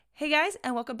Hey guys,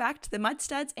 and welcome back to the Mud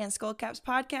Studs and Skullcaps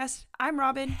podcast. I'm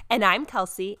Robin. And I'm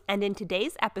Kelsey, and in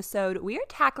today's episode, we are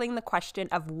tackling the question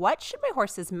of what should my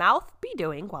horse's mouth be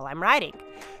doing while I'm riding?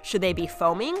 Should they be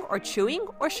foaming or chewing,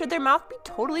 or should their mouth be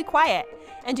totally quiet?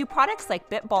 And do products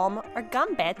like Bit Balm or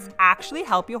Gum Bits actually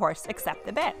help your horse accept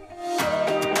the bit?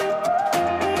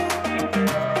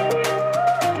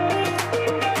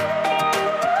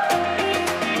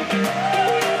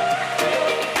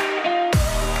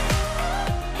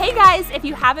 Hey guys, if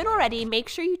you haven't already, make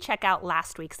sure you check out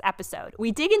last week's episode.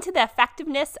 We dig into the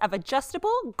effectiveness of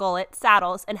adjustable gullet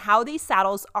saddles and how these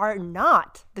saddles are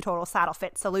not the total saddle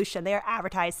fit solution they are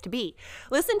advertised to be.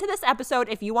 Listen to this episode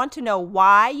if you want to know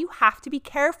why you have to be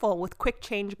careful with quick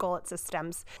change gullet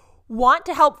systems. Want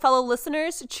to help fellow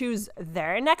listeners choose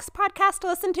their next podcast to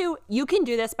listen to? You can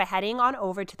do this by heading on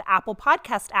over to the Apple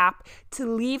Podcast app to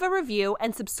leave a review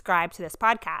and subscribe to this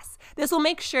podcast. This will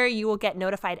make sure you will get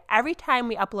notified every time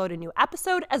we upload a new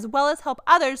episode, as well as help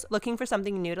others looking for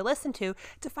something new to listen to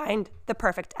find the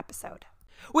perfect episode.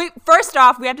 First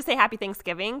off, we have to say Happy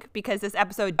Thanksgiving because this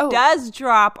episode does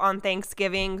drop on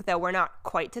Thanksgiving, though we're not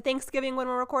quite to Thanksgiving when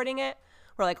we're recording it.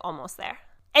 We're like almost there.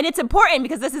 And it's important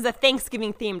because this is a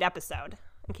Thanksgiving-themed episode,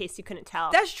 in case you couldn't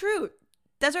tell. That's true.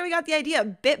 That's where we got the idea.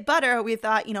 Bit butter, we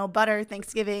thought, butter,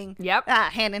 Thanksgiving. Yep.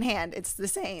 Hand in hand. It's the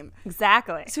same.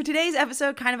 Exactly. So today's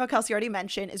episode, kind of what Kelsey already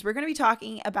mentioned, is we're going to be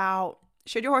talking about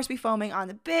should your horse be foaming on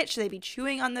the bit? Should they be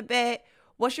chewing on the bit?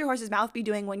 What should your horse's mouth be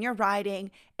doing when you're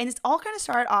riding? And it's all kind of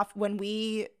started off when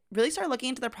we really started looking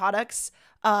into the products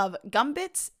of Gum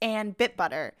Bits and Bit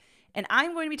Butter. And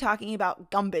I'm going to be talking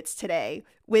about Gum Bits today,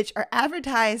 which are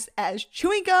advertised as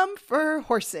chewing gum for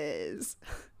horses.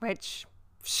 Which,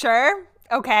 sure,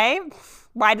 okay.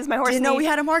 Why does my horse Didn't know we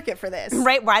had a market for this.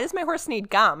 Right, why does my horse need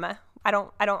gum? I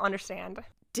don't understand.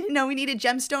 Didn't know we needed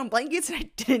gemstone blankets, and I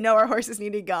didn't know our horses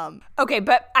needed gum. Okay,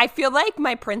 but I feel like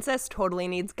my princess totally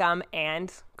needs gum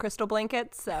and crystal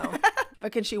blankets, so.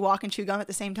 But can she walk and chew gum at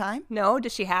the same time? No,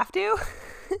 does she have to?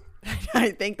 I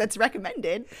think that's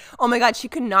recommended. Oh my God, she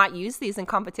could not use these in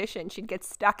competition. She'd get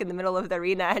stuck in the middle of the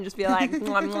arena and just be like,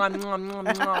 mwah, mwah, mwah,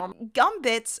 mwah, mwah. Gum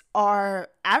Bits are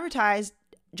advertised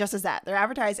just as that. They're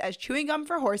advertised as chewing gum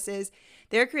for horses.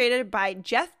 They're created by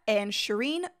Jeff and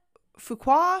Shireen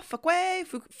Fuqua.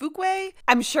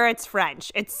 I'm sure it's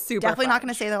French. It's super Definitely French. not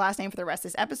going to say their last name for the rest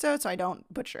of this episode, so I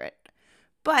don't butcher it.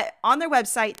 But on their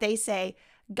website, they say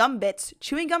Gum Bits,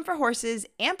 chewing gum for horses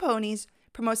and ponies,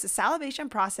 promotes the salivation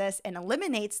process and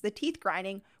eliminates the teeth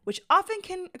grinding, which often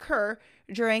can occur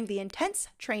during the intense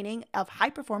training of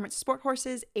high-performance sport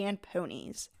horses and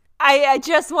ponies. I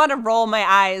just want to roll my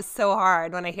eyes so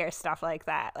hard when I hear stuff like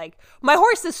that. Like, my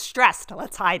horse is stressed.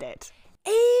 Let's hide it.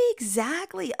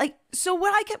 Exactly. So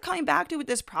what I kept coming back to with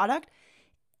this product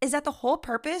is that the whole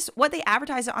purpose, what they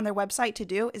advertise it on their website to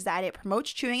do, is that it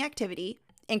promotes chewing activity,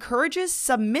 encourages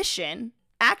submission,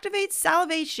 activates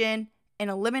salivation, and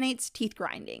eliminates teeth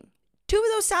grinding. Two of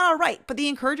those sound all right, but the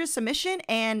encourages submission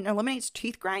and eliminates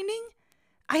teeth grinding?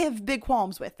 I have big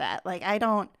qualms with that.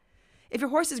 If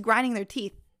your horse is grinding their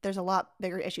teeth, there's a lot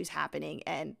bigger issues happening.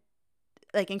 And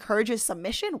encourages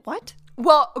submission? What?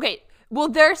 Well, okay. Well,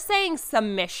 they're saying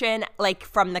submission,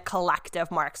 from the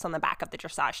collective marks on the back of the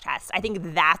dressage test. I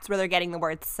think that's where they're getting the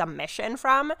word submission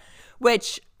from,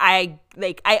 which I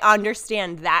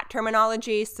understand that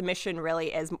terminology. Submission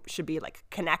really should be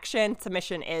connection.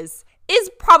 Submission is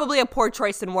probably a poor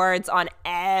choice in words on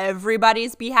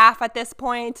everybody's behalf at this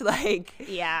point.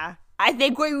 Yeah. I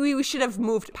think we should have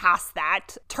moved past that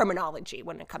terminology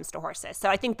when it comes to horses. So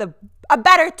I think a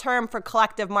better term for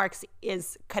collective marks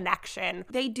is connection.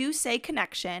 They do say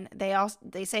connection. They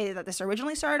say that this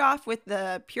originally started off with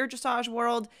the pure dressage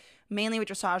world, mainly with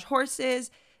dressage horses,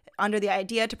 under the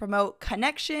idea to promote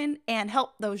connection and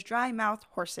help those dry mouth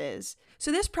horses.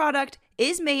 So this product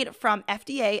is made from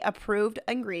FDA approved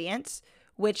ingredients,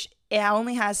 which it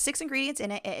only has 6 ingredients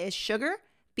in it. It is sugar,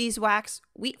 beeswax,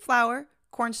 wheat flour,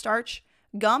 cornstarch,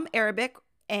 gum arabic,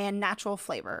 and natural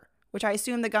flavor, which I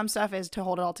assume the gum stuff is to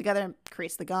hold it all together and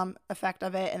creates the gum effect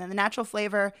of it. And then the natural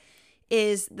flavor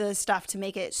is the stuff to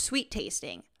make it sweet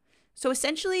tasting. So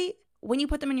essentially, when you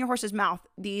put them in your horse's mouth,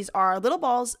 these are little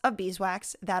balls of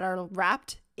beeswax that are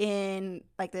wrapped in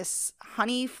this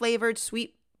honey flavored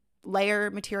sweet layer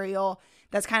material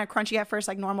that's kind of crunchy at first,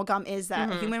 like normal gum is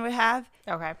that a human would have.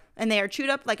 Okay. And they are chewed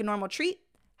up like a normal treat.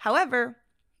 However,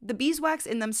 the beeswax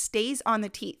in them stays on the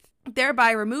teeth,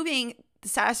 thereby removing the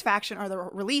satisfaction or the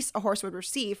release a horse would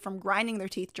receive from grinding their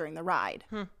teeth during the ride.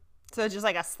 So it's just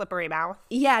like a slippery mouth?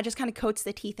 Yeah, it just kind of coats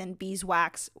the teeth in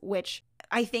beeswax, which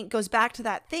I think goes back to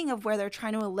that thing of where they're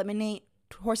trying to eliminate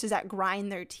horses that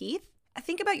grind their teeth.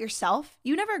 think about yourself.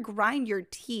 You never grind your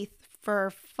teeth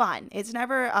for fun. It's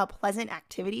never a pleasant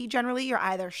activity. Generally, you're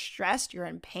either stressed, you're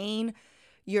in pain,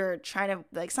 you're trying to,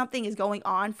 like, something is going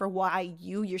on for why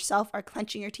you yourself are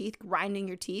clenching your teeth, grinding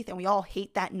your teeth, and we all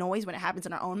hate that noise when it happens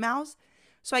in our own mouths.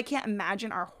 So I can't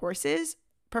imagine our horses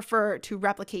prefer to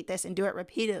replicate this and do it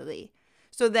repeatedly.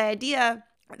 So the idea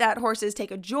that horses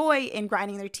take a joy in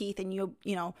grinding their teeth and you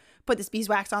put this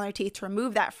beeswax on their teeth to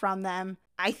remove that from them,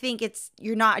 I think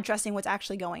you're not addressing what's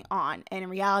actually going on. And in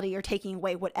reality, you're taking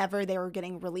away whatever they were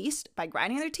getting released by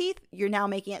grinding their teeth. You're now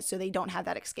making it so they don't have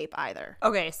that escape either.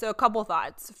 Okay, so a couple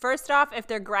thoughts. First off, if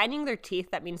they're grinding their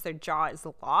teeth, that means their jaw is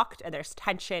locked and there's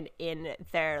tension in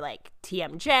their like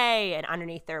TMJ and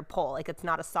underneath their poll. Like, it's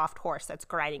not a soft horse that's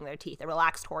grinding their teeth. A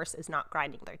relaxed horse is not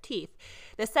grinding their teeth.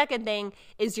 The second thing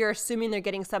is you're assuming they're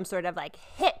getting some sort of like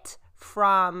hit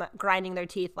from grinding their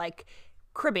teeth, like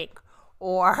cribbing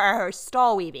or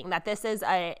stall weaving, that this is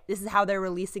how they're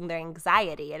releasing their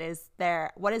anxiety.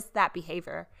 What is that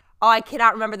behavior? Oh, I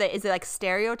cannot remember is it like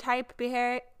stereotype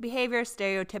behavior,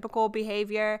 stereotypical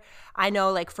behavior? I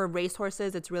know like for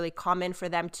racehorses, it's really common for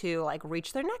them to like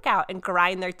reach their neck out and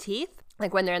grind their teeth,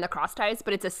 like when they're in the cross ties,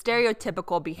 but it's a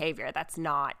stereotypical behavior that's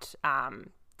not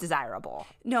desirable.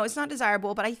 No, it's not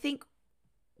desirable, but I think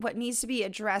what needs to be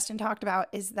addressed and talked about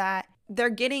is that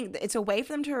it's a way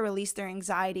for them to release their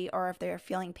anxiety, or if they're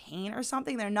feeling pain or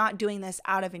something, they're not doing this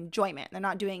out of enjoyment. They're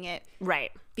not doing it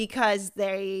right because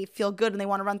they feel good and they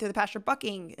want to run through the pasture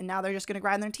bucking and now they're just going to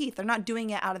grind their teeth. They're not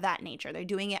doing it out of that nature. They're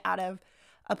doing it out of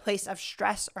a place of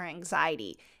stress or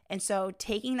anxiety. And so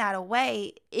taking that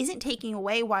away isn't taking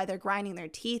away why they're grinding their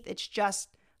teeth. It's just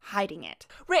hiding it.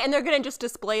 Right. And they're going to just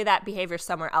display that behavior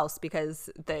somewhere else because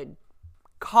the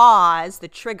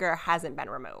trigger hasn't been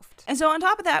removed. And so on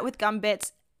top of that, with gum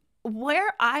bits,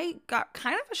 where I got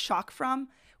kind of a shock from,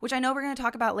 which I know we're going to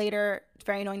talk about later, it's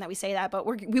very annoying that we say that, but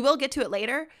we will get to it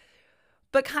later,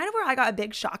 but kind of where I got a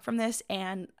big shock from this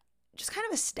and just kind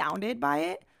of astounded by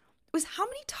it was how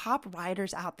many top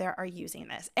riders out there are using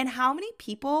this and how many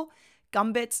people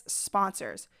Gumbits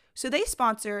sponsors. So they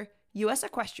sponsor US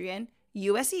Equestrian,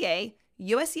 USEA,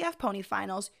 USEF Pony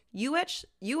Finals,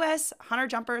 US Hunter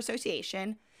Jumper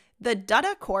Association, the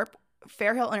Dutta Corp,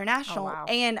 Fairhill International,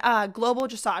 and Global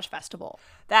Dressage Festival.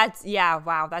 That's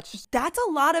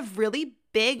a lot of really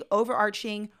big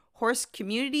overarching horse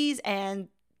communities and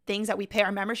things that we pay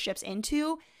our memberships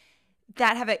into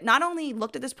that have not only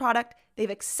looked at this product, they've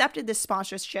accepted this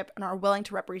sponsorship and are willing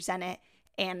to represent it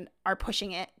and are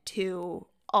pushing it to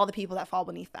all the people that fall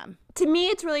beneath them. To me,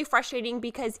 it's really frustrating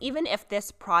because even if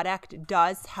this product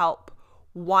does help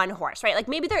one horse, right? Like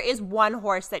maybe there is one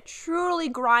horse that truly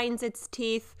grinds its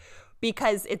teeth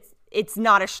because it's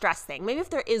not a stress thing. Maybe if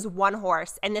there is one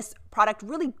horse and this product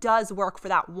really does work for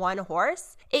that one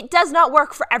horse, it does not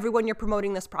work for everyone you're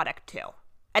promoting this product to.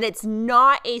 And it's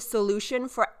not a solution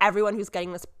for everyone who's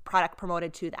getting this product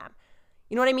promoted to them.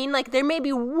 You know what I mean? Like there may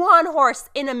be one horse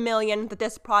in a million that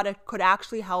this product could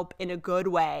actually help in a good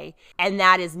way. And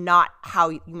that is not how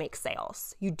you make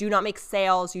sales. You do not make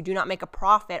sales. You do not make a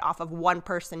profit off of one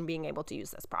person being able to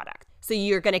use this product. So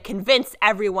you're going to convince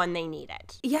everyone they need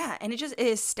it. Yeah. And it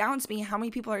astounds me how many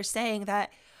people are saying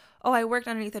that, oh, I worked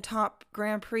underneath a top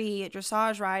Grand Prix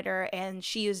dressage rider and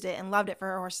she used it and loved it for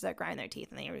her horses that grind their teeth.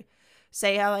 And they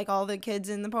say how like all the kids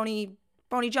in the pony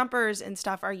jumpers and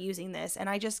stuff are using this. And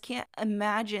I just can't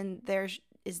imagine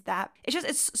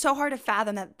it's so hard to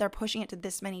fathom that they're pushing it to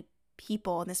this many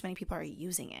people and this many people are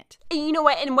using it. And you know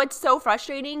what? And what's so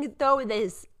frustrating though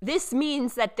is this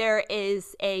means that there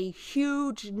is a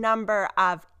huge number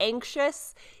of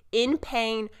anxious, in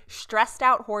pain, stressed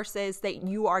out horses that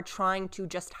you are trying to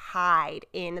just hide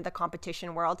in the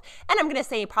competition world. And I'm going to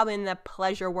say probably in the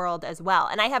pleasure world as well.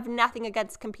 And I have nothing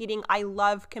against competing. I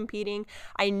love competing.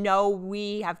 I know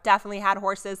we have definitely had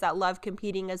horses that love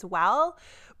competing as well.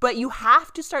 But you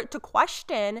have to start to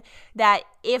question that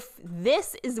if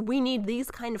we need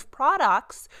these kind of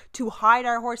products to hide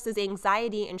our horses'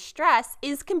 anxiety and stress,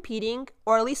 is competing,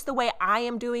 or at least the way I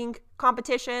am doing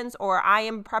competitions or I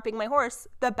am prepping my horse,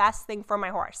 the best thing for my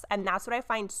horse. And that's what I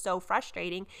find so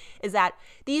frustrating is that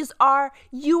these are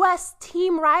US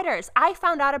team riders. I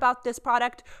found out about this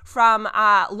product from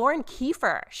Lauren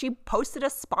Kiefer. She posted a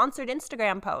sponsored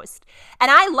Instagram post. And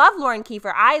I love Lauren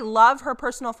Kiefer. I love her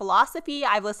personal philosophy.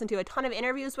 I've listened to a ton of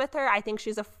interviews with her. I think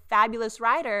she's a fabulous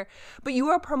rider. But you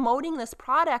are promoting this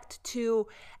product to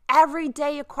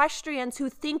everyday equestrians who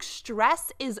think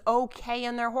stress is okay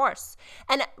in their horse.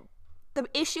 And the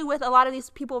issue with a lot of these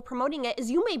people promoting it is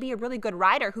you may be a really good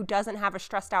rider who doesn't have a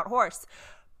stressed out horse,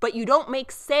 but you don't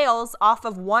make sales off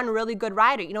of one really good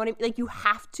rider. You know what I mean? Like you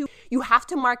have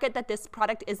to market that this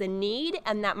product is a need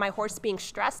and that my horse being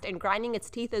stressed and grinding its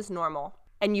teeth is normal,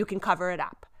 and you can cover it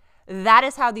up. That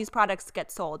is how these products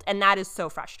get sold, and that is so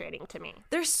frustrating to me.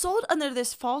 They're sold under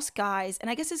this false guise, and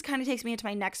I guess this kind of takes me into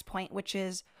my next point, which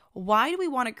is, why do we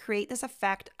want to create this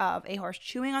effect of a horse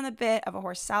chewing on the bit, of a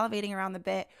horse salivating around the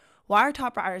bit? Why are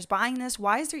top riders buying this?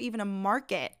 Why is there even a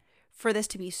market for this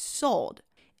to be sold?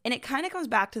 And it kind of comes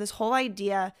back to this whole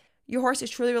idea, your horse is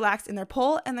truly relaxed in their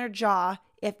poll and their jaw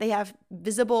if they have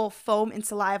visible foam and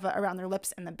saliva around their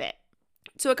lips and the bit.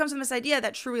 So it comes from this idea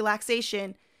that true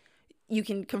relaxation, you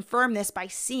can confirm this by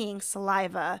seeing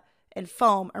saliva and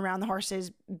foam around the horse's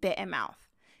bit and mouth.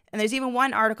 And there's even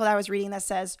one article that I was reading that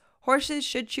says, horses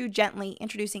should chew gently,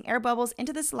 introducing air bubbles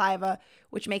into the saliva,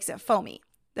 which makes it foamy.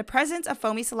 The presence of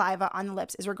foamy saliva on the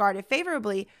lips is regarded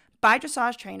favorably by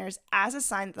dressage trainers as a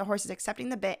sign that the horse is accepting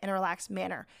the bit in a relaxed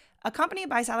manner, accompanied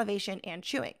by salivation and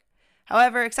chewing.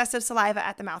 However, excessive saliva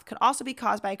at the mouth could also be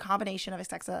caused by a combination of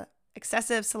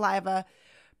excessive saliva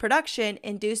production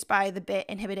induced by the bit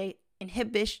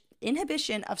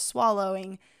inhibition of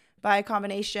swallowing by a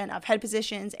combination of head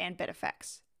positions and bit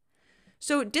effects.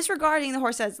 So disregarding the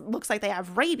horse that looks like they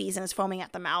have rabies and is foaming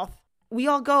at the mouth, we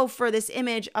all go for this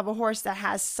image of a horse that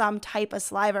has some type of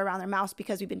saliva around their mouth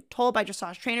because we've been told by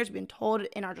dressage trainers, we've been told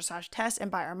in our dressage tests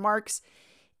and by our marks,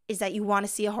 is that you want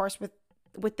to see a horse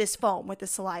with this foam, with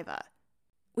this saliva,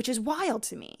 which is wild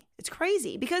to me. It's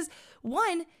crazy because,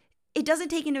 one, it doesn't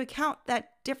take into account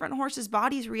that different horses'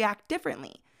 bodies react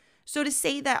differently. So to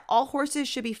say that all horses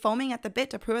should be foaming at the bit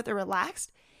to prove that they're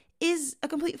relaxed is a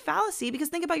complete fallacy, because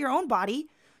think about your own body.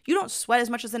 You don't sweat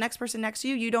as much as the next person next to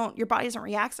you. Your body doesn't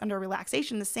react under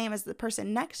relaxation the same as the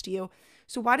person next to you.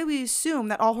 So why do we assume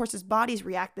that all horses' bodies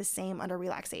react the same under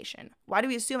relaxation? Why do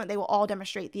we assume that they will all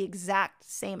demonstrate the exact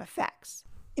same effects?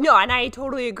 No, and I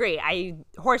totally agree.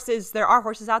 There are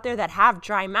horses out there that have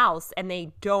dry mouths and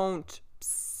they don't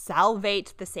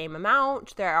salivate the same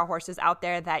amount. There are horses out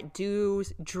there that do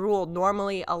drool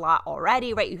normally a lot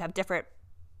already, right? You have different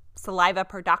saliva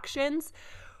productions.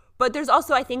 But there's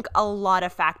also, I think, a lot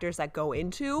of factors that go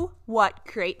into what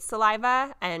creates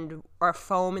saliva or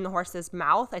foam in the horse's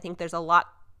mouth. I think there's a lot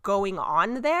going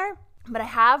on there. But I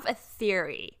have a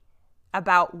theory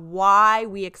about why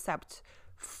we accept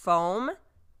foam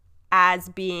as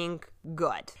being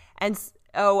good. And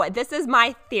so this is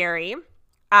my theory.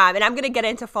 And I'm going to get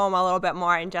into foam a little bit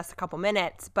more in just a couple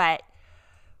minutes. But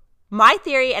my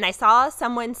theory, and I saw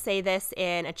someone say this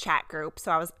in a chat group, so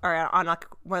I was on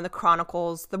one of the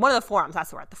chronicles, one of the forums, that's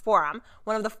the word, the forum,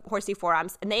 one of the horsey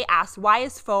forums, and they asked, why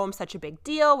is foam such a big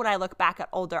deal? When I look back at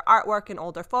older artwork and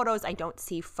older photos, I don't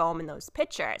see foam in those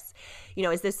pictures.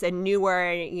 Is this a newer,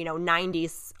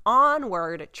 90s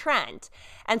onward trend?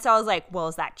 And so I was like, well,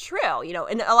 is that true?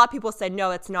 And a lot of people said,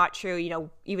 no, it's not true.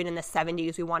 Even in the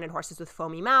 70s, we wanted horses with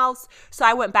foamy mouths. So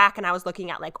I went back and I was looking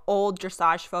at like old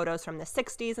dressage photos from the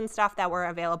 60s and stuff that were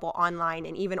available online,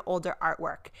 and even older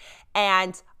artwork.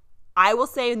 And I will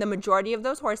say the majority of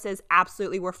those horses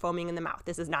absolutely were foaming in the mouth.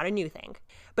 This is not a new thing.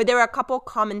 But there were a couple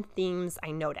common themes I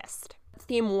noticed.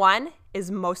 Theme one is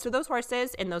most of those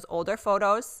horses in those older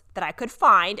photos that I could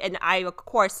find, and of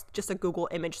course, just a Google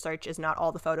image search is not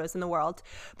all the photos in the world,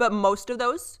 but most of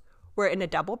those were in a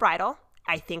double bridle.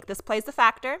 I think this plays a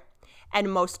factor.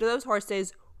 And most of those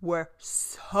horses were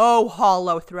so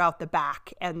hollow throughout the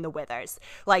back and the withers,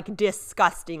 like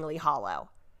disgustingly hollow.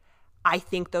 I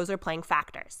think those are playing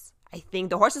factors. I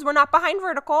think the horses were not behind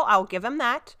vertical, I'll give them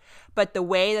that, but the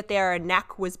way that their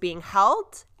neck was being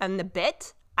held and the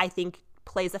bit, I think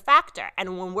plays a factor.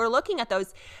 And when we're looking at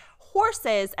those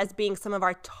horses as being some of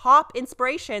our top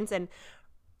inspirations, and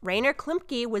Rainer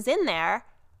Klimke was in there,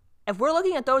 if we're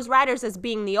looking at those riders as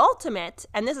being the ultimate,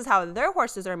 and this is how their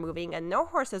horses are moving and their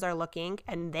horses are looking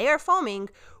and they are foaming,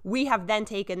 we have then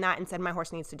taken that and said, my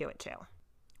horse needs to do it too,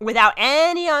 without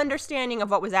any understanding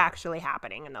of what was actually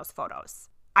happening in those photos.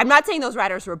 I'm not saying those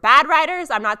riders were bad riders.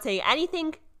 I'm not saying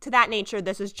anything to that nature.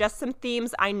 This is just some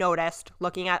themes I noticed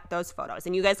looking at those photos.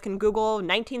 And you guys can Google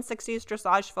 1960s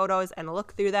dressage photos and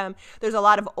look through them. There's a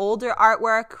lot of older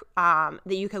artwork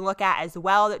that you can look at as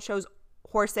well that shows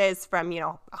horses from,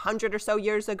 100 or so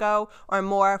years ago or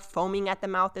more foaming at the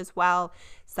mouth as well.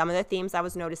 Some of the themes I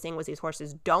was noticing was these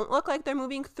horses don't look like they're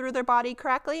moving through their body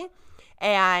correctly,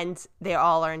 and they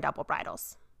all are in double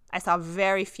bridles. I saw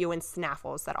very few in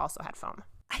snaffles that also had foam.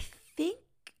 I think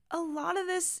a lot of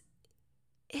this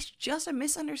is just a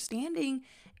misunderstanding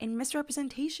and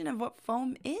misrepresentation of what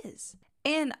foam is.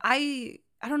 And I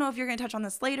don't know if you're going to touch on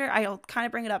this later. I'll kind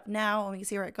of bring it up now and we can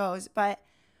see where it goes. But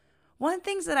one of the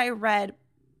things that I read,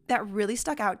 that really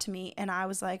stuck out to me, and I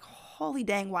was like, holy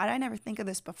dang, why did I never think of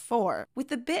this before? With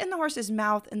the bit in the horse's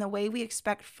mouth and the way we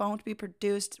expect foam to be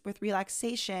produced with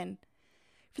relaxation,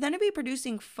 for them to be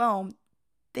producing foam,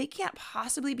 they can't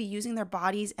possibly be using their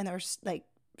bodies and their like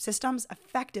systems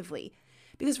effectively.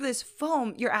 Because for this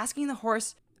foam, you're asking the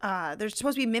horse, they're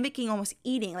supposed to be mimicking almost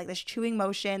eating, like this chewing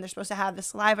motion. They're supposed to have the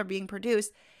saliva being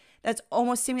produced that's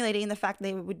almost simulating the fact that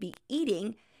they would be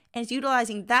eating. And it's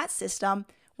utilizing that system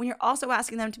when you're also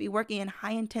asking them to be working in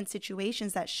high intense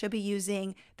situations that should be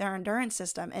using their endurance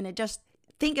system. And it just,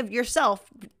 think of yourself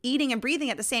eating and breathing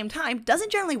at the same time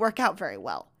doesn't generally work out very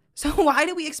well. So why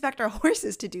do we expect our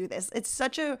horses to do this? It's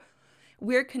such a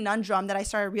weird conundrum that I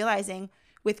started realizing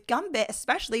with gum bit,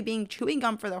 especially being chewing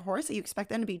gum for the horse, that you expect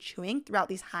them to be chewing throughout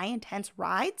these high intense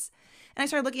rides. And I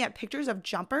started looking at pictures of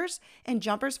jumpers and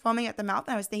jumpers foaming at the mouth.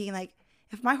 And I was thinking, like,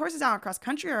 if my horse is out across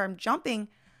country or I'm jumping,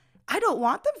 I don't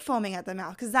want them foaming at the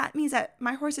mouth because that means that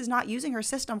my horse is not using her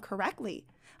system correctly.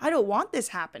 I don't want this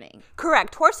happening.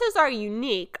 Correct. Horses are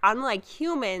unique, unlike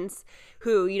humans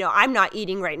who, I'm not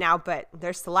eating right now, but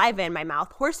there's saliva in my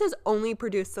mouth. Horses only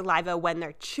produce saliva when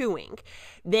they're chewing.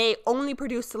 They only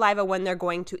produce saliva when they're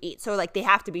going to eat. So like they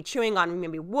have to be chewing on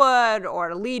maybe wood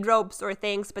or lead ropes or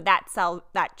things, but that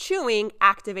chewing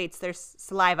activates their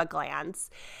saliva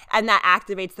glands and that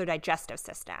activates their digestive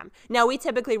system. Now we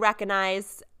typically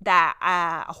recognize that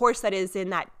a horse that is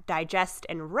in that digest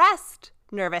and rest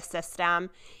nervous system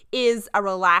is a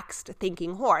relaxed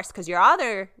thinking horse because your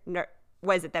other the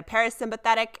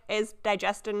parasympathetic is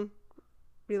digest and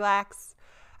relax.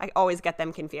 I always get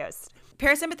them confused.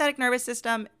 Parasympathetic nervous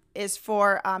system is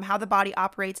for how the body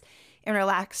operates in a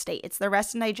relaxed state. It's the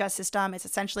rest and digest system. It's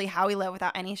essentially how we live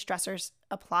without any stressors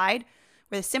applied.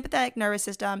 Where the sympathetic nervous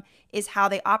system is how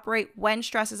they operate when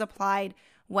stress is applied,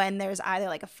 when there's either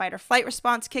like a fight or flight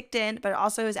response kicked in, but it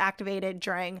also is activated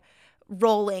during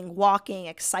rolling, walking,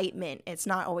 excitement. It's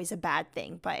not always a bad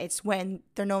thing, but it's when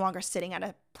they're no longer sitting at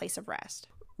a place of rest.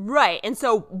 Right. And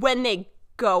so when they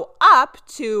go up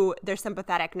to their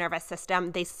sympathetic nervous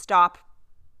system, they stop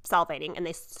salivating and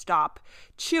they stop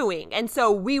chewing. And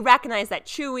so we recognize that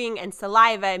chewing and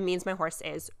saliva means my horse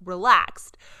is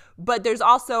relaxed. But there's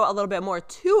also a little bit more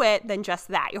to it than just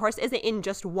that. Your horse isn't in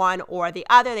just one or the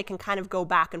other. They can kind of go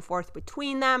back and forth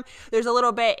between them. There's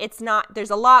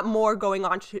a lot more going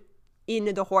on in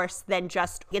the horse than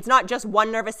just, it's not just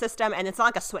one nervous system and it's not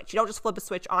like a switch. You don't just flip a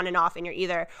switch on and off and you're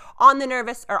either on the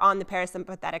nervous or on the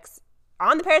parasympathetic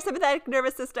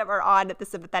nervous system or on the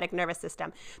sympathetic nervous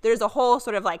system. There's a whole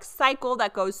sort of like cycle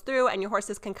that goes through and your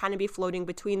horses can kind of be floating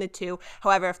between the two.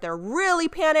 However, if they're really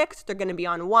panicked, they're going to be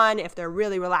on one. If they're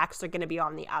really relaxed, they're going to be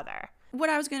on the other. What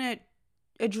I was going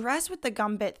to address with the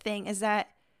gum bit thing is that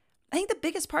I think the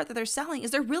biggest part that they're selling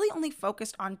is they're really only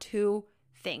focused on two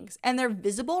things, and they're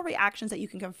visible reactions that you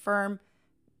can confirm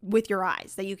with your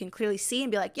eyes, that you can clearly see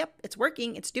and be like, yep, it's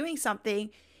working, it's doing something,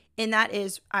 and that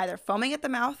is either foaming at the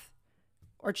mouth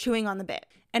or chewing on the bit.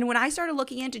 And when I started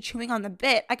looking into chewing on the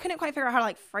bit, I couldn't quite figure out how to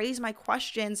like phrase my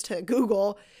questions to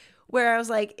Google, where I was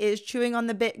like, is chewing on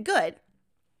the bit good?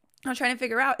 I'm trying to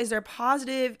figure out, is there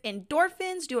positive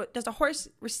endorphins? Does a horse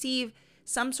receive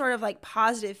some sort of like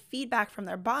positive feedback from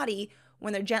their body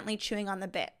when they're gently chewing on the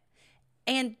bit?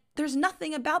 And there's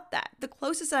nothing about that. The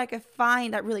closest that I could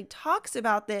find that really talks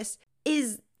about this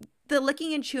is the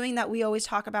licking and chewing that we always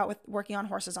talk about with working on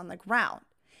horses on the ground.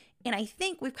 And I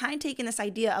think we've kind of taken this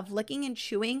idea of licking and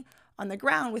chewing on the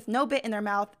ground with no bit in their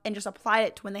mouth and just applied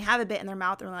it to when they have a bit in their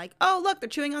mouth. And we're like, oh, look, they're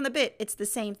chewing on the bit. It's the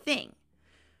same thing,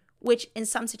 which in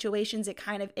some situations it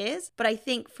kind of is. But I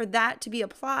think for that to be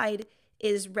applied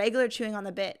is regular chewing on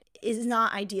the bit is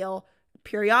not ideal.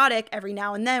 Periodic every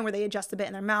now and then where they adjust the bit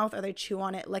in their mouth or they chew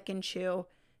on it, lick and chew,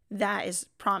 that is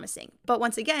promising. But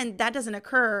once again, that doesn't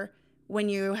occur when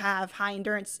you have high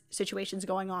endurance situations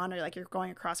going on, or like you're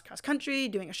going across country,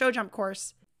 doing a show jump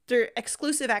course. They're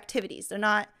exclusive activities. They're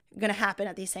not going to happen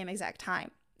at the same exact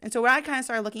time. And so when I kind of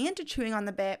started looking into chewing on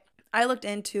the bit, I looked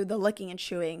into the licking and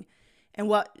chewing and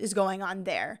what is going on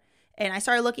there. And I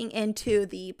started looking into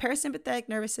the parasympathetic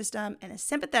nervous system and the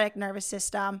sympathetic nervous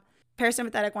system.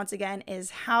 Parasympathetic, once again,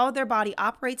 is how their body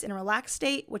operates in a relaxed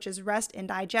state, which is rest and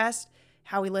digest,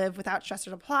 how we live without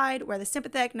stressors applied, where the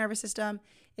sympathetic nervous system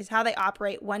is how they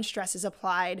operate when stress is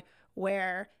applied,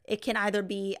 where it can either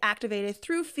be activated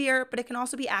through fear, but it can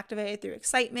also be activated through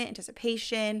excitement,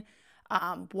 anticipation,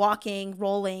 walking,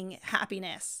 rolling,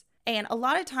 happiness. And a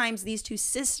lot of times these two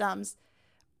systems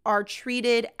are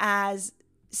treated as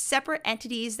separate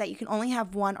entities that you can only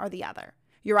have one or the other.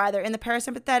 You're either in the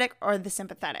parasympathetic or the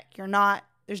sympathetic.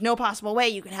 There's no possible way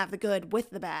you can have the good with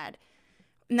the bad.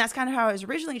 And that's kind of how it was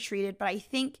originally treated. But I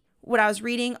think what I was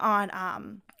reading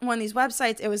on one of these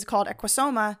websites, it was called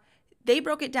Equisoma. They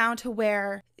broke it down to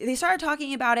where they started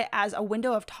talking about it as a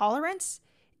window of tolerance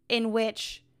in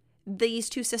which these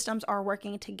two systems are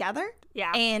working together.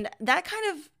 Yeah. And that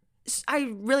kind of,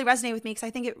 I really resonate with me because I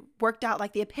think it worked out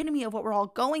like the epitome of what we're all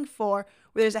going for,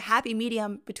 where there's a happy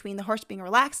medium between the horse being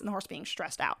relaxed and the horse being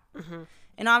stressed out. Mm-hmm.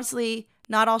 And obviously,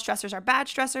 not all stressors are bad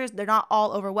stressors. They're not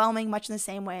all overwhelming, much in the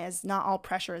same way as not all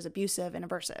pressure is abusive and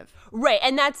aversive. Right.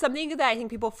 And that's something that I think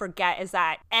people forget, is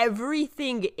that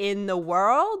everything in the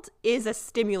world is a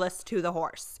stimulus to the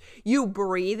horse. You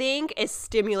breathing is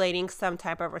stimulating some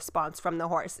type of response from the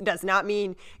horse. It does not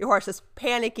mean your horse is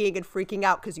panicking and freaking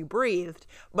out because you breathed,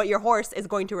 but your horse is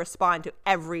going to respond to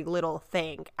every little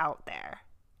thing out there.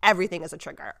 Everything is a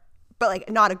trigger, but like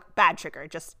not a bad trigger,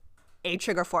 just a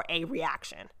trigger for a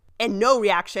reaction. And no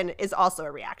reaction is also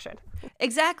a reaction.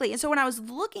 Exactly. And so when I was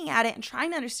looking at it and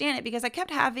trying to understand it, because I kept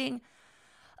having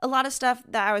a lot of stuff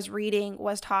that I was reading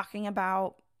was talking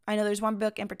about, I know there's one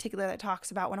book in particular that talks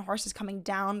about when a horse is coming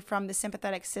down from the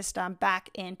sympathetic system back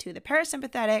into the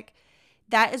parasympathetic,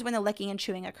 that is when the licking and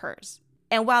chewing occurs.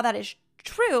 And while that is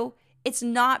true, it's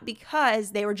not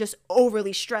because they were just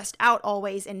overly stressed out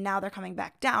always and now they're coming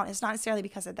back down. It's not necessarily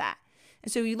because of that.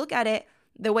 And so you look at it,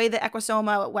 the way the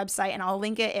Equisoma website, and I'll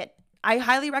link it, I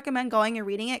highly recommend going and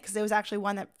reading it because it was actually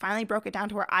one that finally broke it down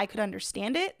to where I could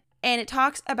understand it. And it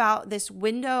talks about this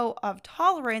window of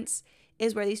tolerance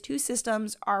is where these two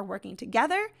systems are working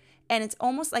together, and it's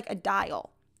almost like a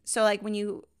dial. So like when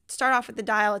you start off with the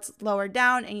dial, it's lower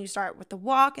down, and you start with the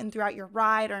walk, and throughout your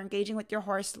ride or engaging with your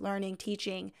horse, learning,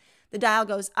 teaching, the dial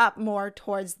goes up more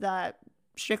towards the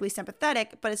strictly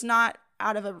sympathetic, but it's not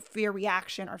out of a fear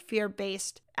reaction or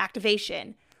fear-based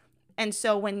activation. And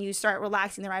so when you start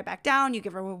relaxing the ride back down, you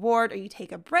give a reward or you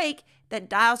take a break, that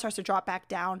dial starts to drop back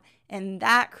down, and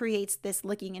that creates this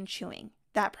licking and chewing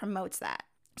that promotes that.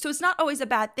 So it's not always a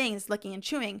bad thing, this licking and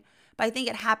chewing, but I think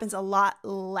it happens a lot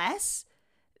less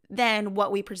than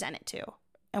what we present it to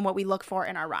and what we look for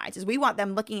in our rides. Is we want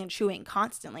them licking and chewing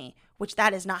constantly, which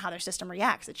that is not how their system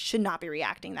reacts. It should not be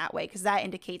reacting that way because that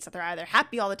indicates that they're either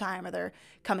happy all the time or they're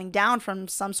coming down from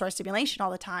some sort of stimulation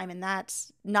all the time, and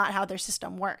that's not how their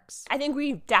system works. I think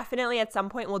we definitely at some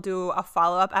point will do a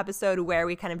follow-up episode where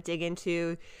we kind of dig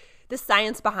into the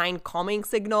science behind calming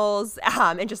signals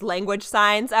and just language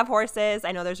signs of horses.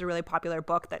 I know there's a really popular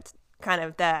book that's kind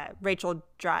of the Rachel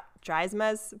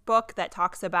Driersma's book that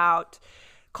talks about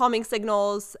calming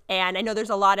signals, and I know there's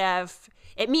a lot of,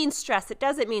 it means stress, it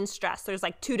doesn't mean stress. There's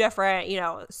like two different,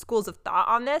 schools of thought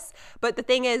on this, but the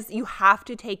thing is you have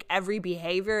to take every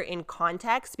behavior in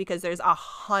context because there's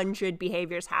 100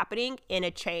 behaviors happening in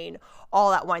a chain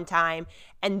all at one time,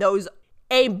 and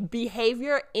a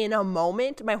behavior in a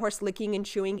moment, my horse licking and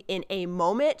chewing in a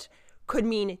moment, could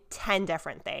mean 10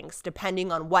 different things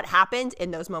depending on what happened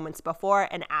in those moments before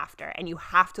and after. And you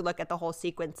have to look at the whole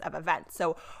sequence of events.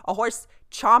 So a horse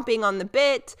chomping on the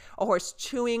bit, a horse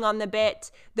chewing on the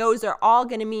bit, those are all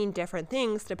going to mean different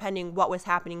things depending what was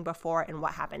happening before and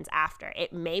what happens after.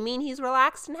 It may mean he's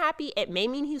relaxed and happy. It may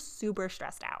mean he's super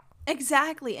stressed out.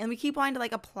 Exactly. And we keep wanting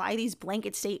to apply these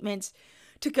blanket statements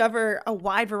to cover a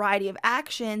wide variety of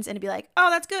actions and to be like, oh,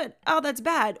 that's good, oh, that's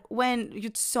bad, when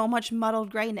it's so much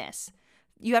muddled grayness.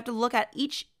 You have to look at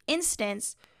each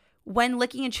instance when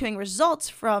licking and chewing results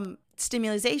from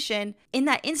stimulation. In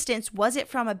that instance, was it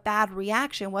from a bad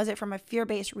reaction? Was it from a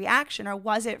fear-based reaction? Or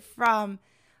was it from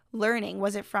learning?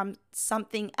 Was it from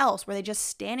something else? Were they just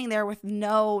standing there with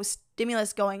no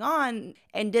stimulus going on?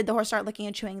 And did the horse start licking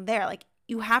and chewing there?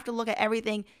 You have to look at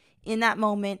everything in that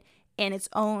moment and its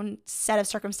own set of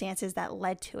circumstances that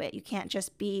led to it. You can't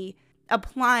just be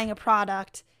applying a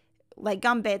product like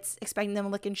Gum Bits, expecting them to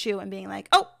lick and chew and being like,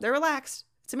 oh, they're relaxed.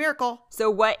 It's a miracle.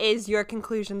 So what is your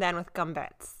conclusion then with Gum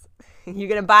Bits? You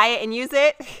gonna buy it and use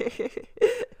it?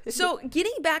 So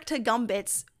getting back to Gum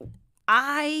Bits,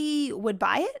 I would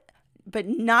buy it, but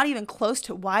not even close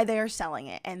to why they are selling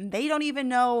it. And they don't even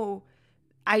know.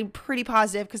 I'm pretty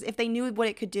positive because if they knew what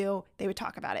it could do, they would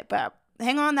talk about it. But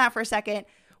hang on that for a second.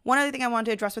 One other thing I wanted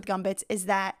to address with Gum Bits is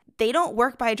that they don't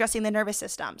work by addressing the nervous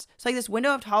systems. So this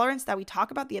window of tolerance that we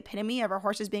talk about, the epitome of our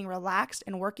horses being relaxed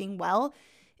and working well,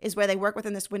 is where they work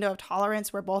within this window of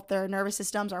tolerance where both their nervous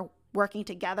systems are working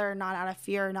together, not out of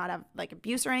fear, not out of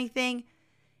abuse or anything.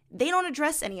 They don't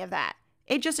address any of that.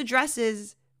 It just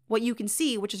addresses what you can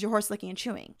see, which is your horse licking and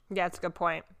chewing. Yeah, that's a good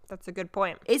point. That's a good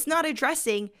point. It's not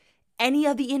addressing any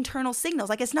of the internal signals.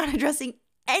 It's not addressing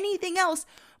anything else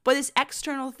but this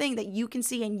external thing that you can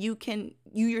see and you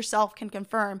yourself can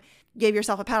confirm. Give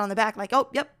yourself a pat on the back oh,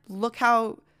 yep, look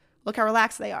how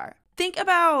relaxed they are. Think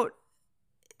about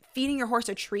feeding your horse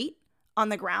a treat. on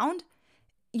the ground,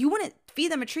 you wouldn't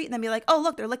feed them a treat and then be like, oh,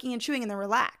 look, they're licking and chewing and they're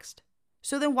relaxed.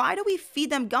 So then why do we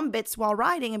feed them gum bits while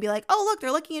riding and be like, oh, look,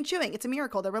 they're licking and chewing. It's a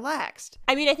miracle. They're relaxed.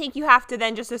 I mean, I think you have to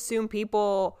then just assume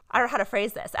people, I don't know how to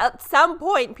phrase this. At some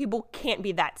point, people can't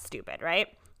be that stupid, right?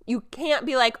 You can't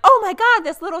be like, oh my God,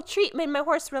 this little treat made my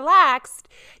horse relaxed.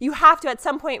 You have to at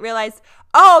some point realize,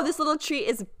 oh, this little treat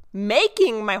is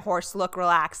making my horse look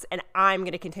relaxed and I'm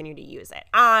going to continue to use it.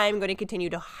 I'm going to continue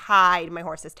to hide my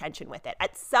horse's tension with it.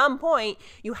 At some point,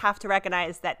 you have to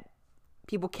recognize that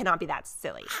people cannot be that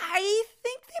silly. I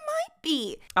think they might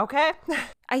be. Okay.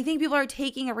 I think people are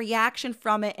taking a reaction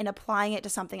from it and applying it to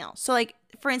something else. So like,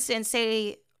 for instance,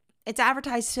 say it's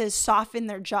advertised to soften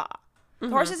their jaw. The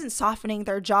horse isn't softening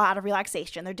their jaw out of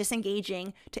relaxation. They're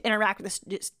disengaging to interact with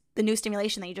the new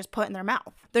stimulation that you just put in their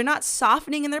mouth. They're not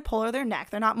softening in their poll or their neck.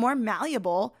 They're not more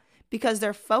malleable because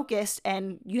they're focused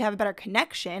and you have a better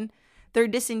connection. They're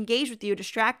disengaged with you,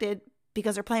 distracted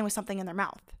because they're playing with something in their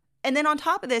mouth. And then on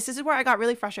top of this is where I got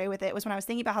really frustrated with it, was when I was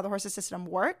thinking about how the horse's system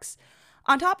works.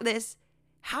 On top of this,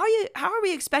 how are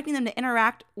we expecting them to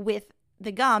interact with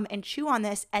the gum and chew on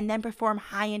this and then perform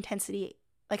high intense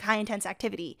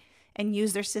activity and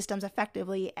use their systems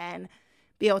effectively and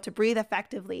be able to breathe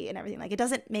effectively and everything? Like, it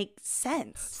doesn't make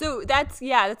sense. So that's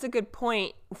a good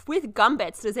point. With gum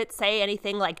bits, does it say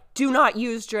anything like do not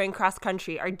use during cross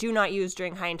country or do not use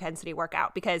during high intensity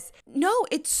workout? Because no,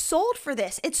 it's sold for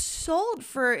this. It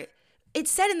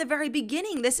said in the very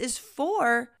beginning,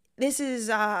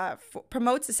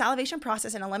 promotes the salivation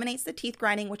process and eliminates the teeth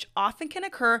grinding, which often can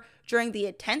occur during the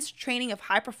intense training of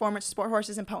high performance sport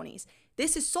horses and ponies.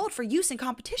 This is sold for use in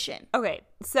competition. Okay,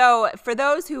 so for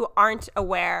those who aren't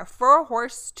aware, for a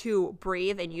horse to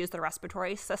breathe and use the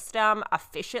respiratory system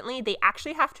efficiently, they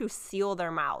actually have to seal their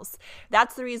mouths.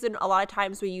 That's the reason a lot of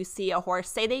times when you see a horse,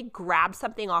 say they grab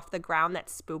something off the ground that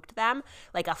spooked them,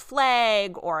 like a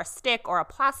flag or a stick or a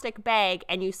plastic bag,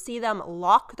 and you see them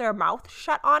lock their mouth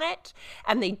shut on it,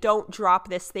 and they don't drop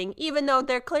this thing, even though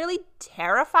they're clearly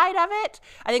terrified of it.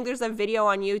 I think there's a video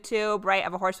on YouTube, right,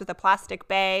 of a horse with a plastic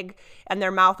bag and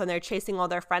their mouth and they're chasing all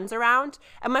their friends around.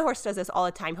 And my horse does this all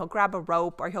the time. He'll grab a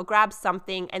rope or he'll grab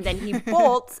something and then he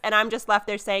bolts and I'm just left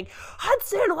there saying,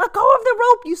 Hudson, let go of the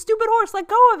rope, you stupid horse, let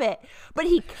go of it. But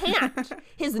he can't.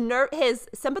 His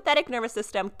sympathetic nervous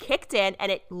system kicked in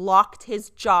and it locked his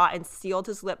jaw and sealed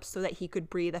his lips so that he could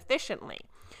breathe efficiently.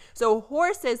 So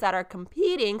horses that are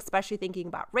competing, especially thinking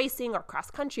about racing or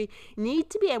cross country, need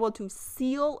to be able to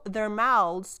seal their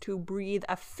mouths to breathe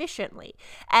efficiently.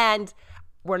 And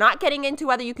we're not getting into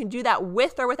whether you can do that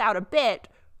with or without a bit.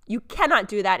 You cannot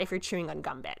do that if you're chewing on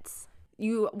gum bits.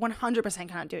 You 100%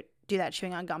 cannot do that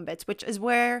chewing on gum bits, which is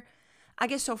where I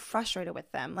get so frustrated with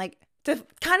them. Like, to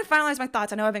kind of finalize my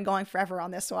thoughts, I know I've been going forever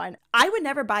on this one. I would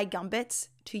never buy gum bits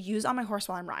to use on my horse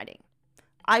while I'm riding.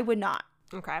 I would not.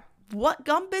 Okay. What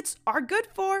gum bits are good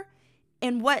for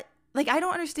and what, like, I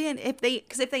don't understand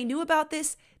because if they knew about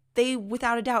this, they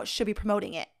without a doubt should be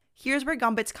promoting it. Here's where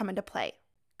gum bits come into play.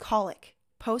 Colic,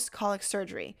 post-colic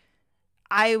surgery.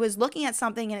 I was looking at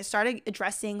something and it started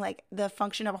addressing like the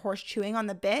function of a horse chewing on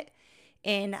the bit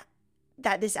and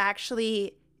that this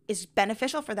actually is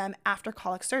beneficial for them after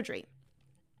colic surgery.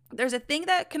 There's a thing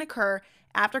that can occur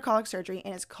after colic surgery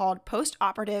and it's called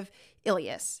post-operative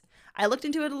ileus. I looked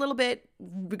into it a little bit,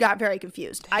 got very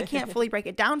confused. I can't fully break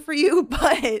it down for you,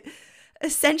 but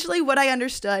essentially what I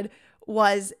understood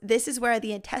was this is where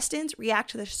the intestines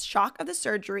react to the shock of the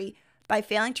surgery by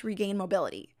failing to regain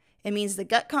mobility. It means the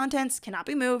gut contents cannot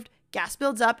be moved, gas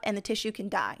builds up, and the tissue can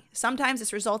die. Sometimes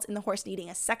this results in the horse needing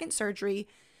a second surgery,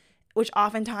 which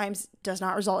oftentimes does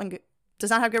not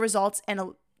have good results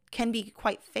and can be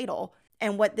quite fatal.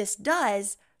 And what this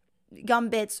does, gum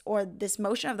bits or this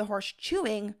motion of the horse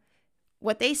chewing,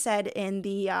 what they said in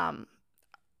the,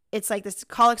 it's like this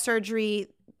colic surgery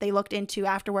they looked into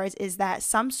afterwards is that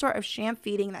some sort of sham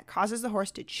feeding that causes the horse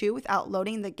to chew without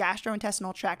loading the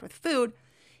gastrointestinal tract with food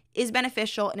is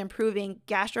beneficial in improving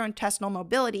gastrointestinal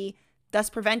mobility,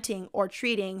 thus preventing or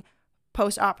treating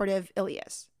post-operative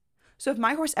ileus. So if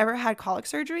my horse ever had colic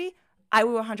surgery, I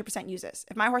would 100% use this.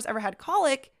 If my horse ever had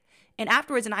colic and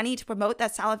afterwards, and I need to promote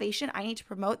that salivation, I need to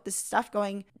promote this stuff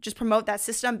just promote that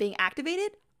system being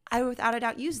activated, I would without a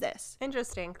doubt use this.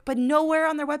 Interesting. But nowhere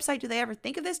on their website do they ever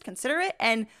think of this, consider it.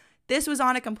 And this was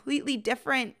on a completely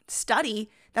different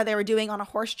study that they were doing on a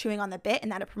horse chewing on the bit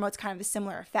and that it promotes kind of a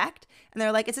similar effect. And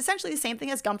they're like, it's essentially the same thing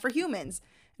as gum for humans.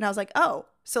 And I was like, oh,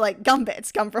 so like gum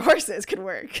bits, gum for horses could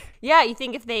work. Yeah, you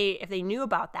think if they knew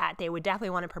about that, they would definitely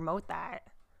want to promote that.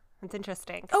 That's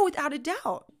interesting. Oh, without a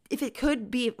doubt. If it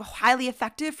could be highly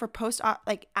effective for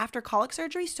after colic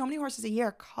surgery, so many horses a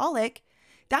year colic.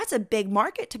 that's a big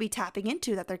market to be tapping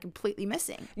into that they're completely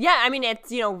missing. Yeah, I mean,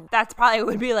 it's, that's probably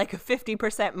would be like a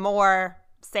 50% more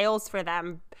sales for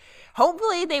them.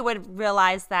 Hopefully they would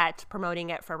realize that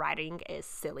promoting it for riding is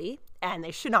silly and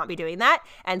they should not be doing that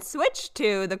and switch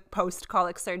to the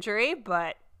post-colic surgery,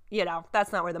 but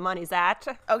that's not where the money's at.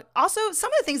 Also, some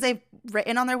of the things they've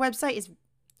written on their website is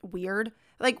weird.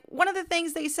 Like, one of the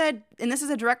things they said, and this is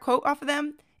a direct quote off of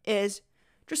them, is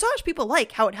dressage people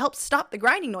like how it helps stop the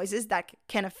grinding noises that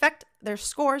can affect their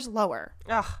scores lower.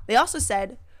 Ugh. They also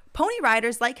said, pony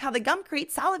riders like how the gum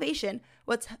creates salivation,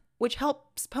 which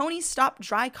helps ponies stop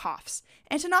dry coughs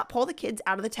and to not pull the kids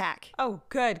out of the tack. Oh,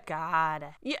 good God.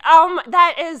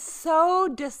 That is so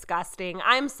disgusting.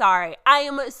 I'm sorry. I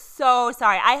am so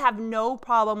sorry. I have no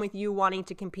problem with you wanting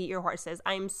to compete your horses.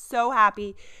 I'm so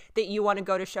happy that you want to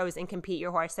go to shows and compete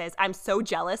your horses. I'm so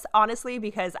jealous, honestly,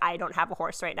 because I don't have a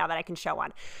horse right now that I can show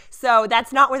on. So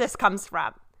that's not where this comes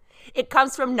from. It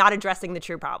comes from not addressing the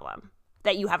true problem.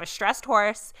 That you have a stressed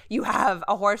horse, you have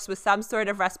a horse with some sort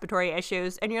of respiratory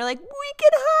issues, and you're like, we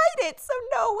can hide it so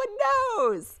no one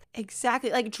knows. Exactly.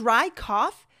 Like, dry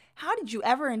cough? How did you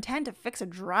ever intend to fix a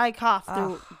dry cough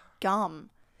through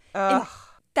gum? And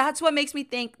that's what makes me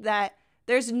think that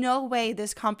there's no way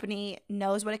this company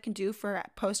knows what it can do for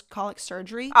post-colic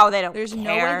surgery. Oh, they don't There's care.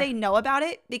 no way they know about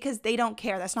it because they don't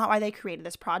care. That's not why they created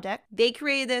this project. They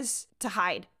created this to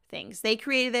hide things. They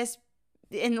created this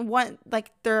in one, like,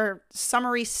 their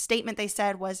summary statement they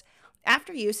said was,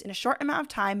 after use in a short amount of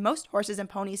time, most horses and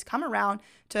ponies come around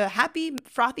to a happy,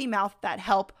 frothy mouth that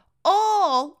help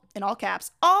all, in all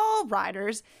caps, all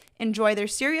riders enjoy their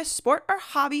serious sport or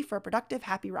hobby for a productive,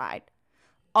 happy ride.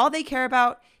 All they care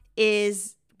about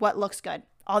is what looks good.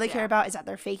 All they care about is that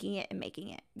they're faking it and making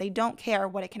it. They don't care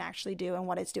what it can actually do and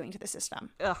what it's doing to the system.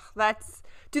 Ugh,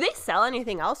 do they sell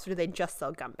anything else or do they just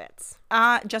sell gum bits?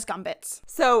 Just gum bits.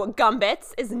 So gum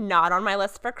bits is not on my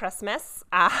list for Christmas.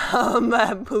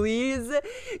 Please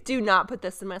do not put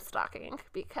this in my stocking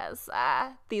because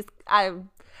I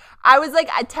was like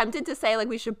tempted to say like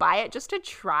we should buy it just to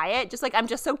try it. Just like I'm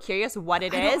just so curious what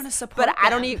it is. I don't want to support them. I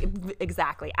don't even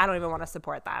I don't even want to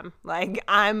support them. Like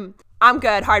I'm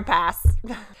good, hard pass.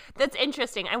 That's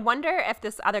interesting. I wonder if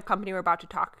this other company we're about to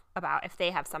talk about, if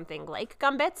they have something like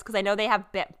gum bits, because I know they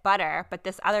have Bit Butter, but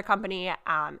this other company,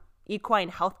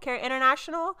 Equine Healthcare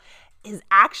International, is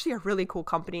actually a really cool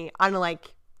company,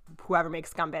 unlike whoever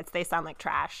makes gum bits. They sound like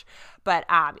trash. But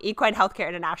Equine Healthcare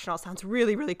International sounds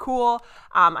really, really cool.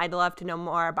 I'd love to know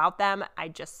more about them.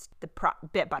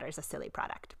 Bit Butter is a silly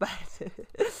product. But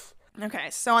Okay,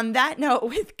 so on that note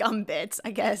with gum bits,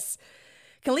 I guess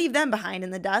can leave them behind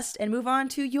in the dust and move on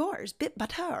to yours, Bit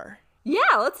Butter.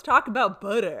 Yeah, let's talk about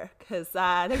butter because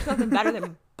there's nothing better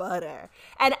than butter.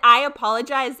 And I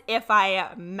apologize if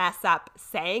I mess up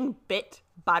saying Bit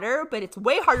Butter, but it's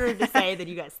way harder to say than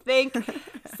you guys think.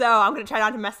 So I'm going to try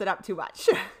not to mess it up too much.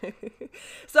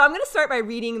 So I'm going to start by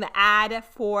reading the ad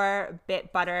for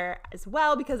Bit Butter as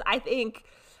well because I think,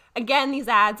 again, these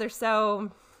ads are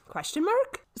so... ?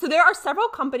 So there are several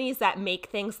companies that make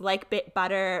things like Bit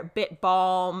Butter, Bit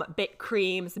Balm, Bit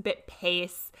Creams, Bit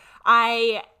Paste.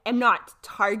 I am not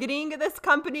targeting this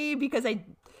company because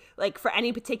for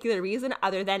any particular reason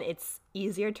other than it's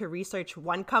easier to research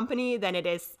one company than it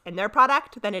is in their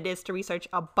product than it is to research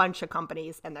a bunch of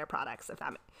companies and their products.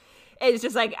 It's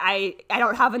just like I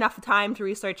don't have enough time to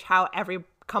research how every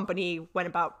company went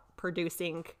about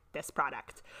producing this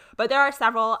product. But there are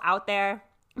several out there.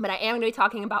 But I am going to be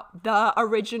talking about the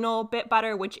original Bit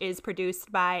Butter, which is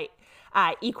produced by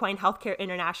Equine Healthcare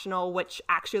International, which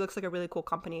actually looks like a really cool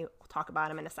company. We'll talk about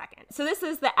them in a second. So this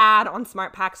is the ad on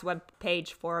SmartPak's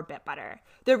webpage for Bit Butter.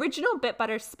 The original Bit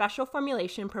Butter special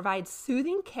formulation provides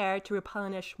soothing care to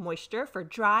replenish moisture for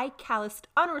dry, calloused,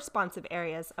 unresponsive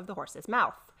areas of the horse's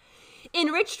mouth.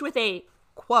 Enriched with a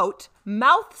quote,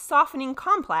 mouth-softening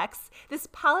complex, this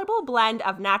palatable blend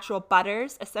of natural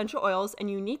butters, essential oils,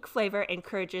 and unique flavor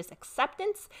encourages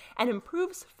acceptance and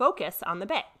improves focus on the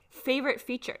bit. Favorite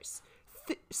features: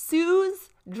 soothes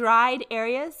dried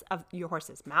areas of your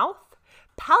horse's mouth,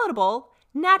 palatable,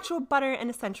 natural butter and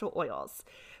essential oils.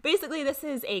 Basically, this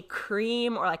is a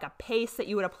cream or like a paste that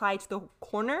you would apply to the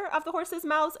corner of the horse's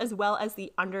mouth as well as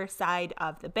the underside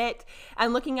of the bit.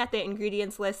 And looking at the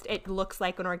ingredients list, it looks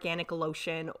like an organic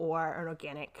lotion or an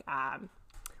organic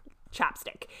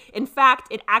chapstick. In fact,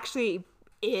 it actually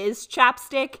is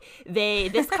chapstick.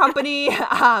 This company,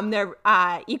 they're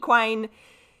Equine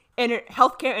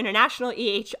Healthcare International,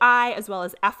 EHI, as well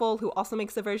as Effel, who also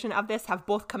makes a version of this, have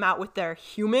both come out with their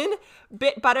human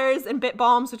Bit Butters and Bit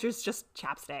Balms, which is just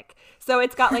chapstick. So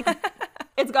it's got like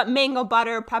It's got mango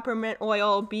butter, peppermint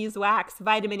oil, beeswax,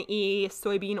 vitamin E,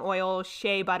 soybean oil,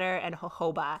 shea butter, and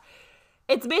jojoba.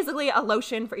 It's basically a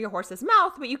lotion for your horse's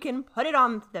mouth, but you can put it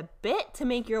on the bit to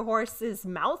make your horse's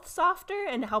mouth softer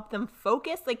and help them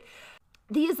focus. Like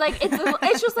these, like,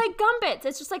 it's just like gum bits.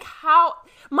 It's just like how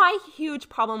my huge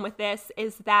problem with this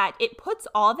is that it puts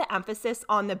all the emphasis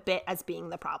on the bit as being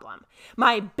the problem.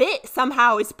 My bit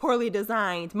somehow is poorly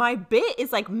designed. My bit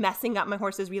is like messing up my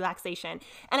horse's relaxation.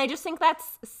 And I just think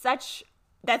that's such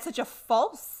a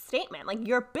false statement. Like,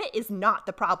 your bit is not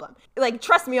the problem. Like,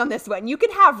 trust me on this one. You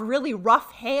can have really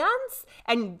rough hands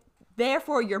and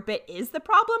therefore your bit is the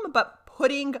problem, but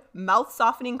putting mouth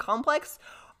softening complex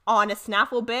on a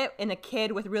snaffle bit in a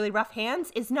kid with really rough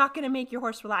hands is not going to make your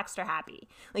horse relaxed or happy.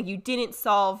 Like, you didn't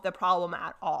solve the problem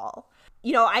at all.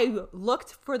 You know, I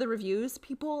looked for the reviews.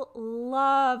 People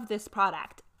love this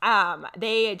product.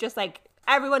 They just like,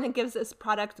 everyone that gives this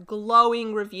product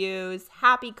glowing reviews,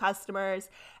 happy customers.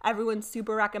 Everyone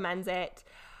super recommends it.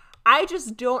 I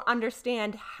just don't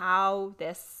understand how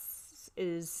this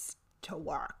is to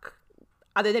work,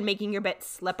 other than making your bit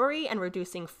slippery and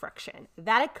reducing friction.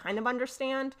 That I kind of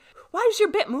understand. Why is your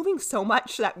bit moving so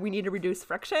much that we need to reduce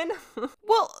friction?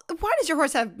 Well, why does your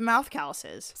horse have mouth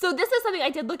calluses? So this is something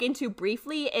I did look into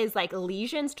briefly, is like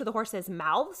lesions to the horse's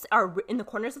mouths, or in the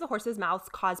corners of the horse's mouths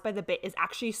caused by the bit, is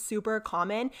actually super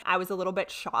common. I was a little bit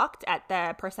shocked at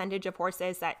the percentage of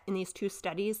horses that in these two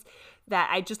studies that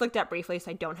I just looked at briefly,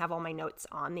 so I don't have all my notes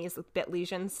on these bit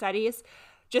lesion studies.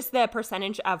 Just the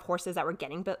percentage of horses that were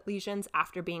getting bit lesions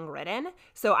after being ridden.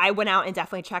 So I went out and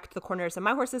definitely checked the corners of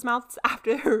my horse's mouths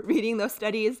after reading those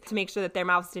studies to make sure that their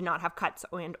mouths did not have cuts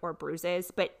and or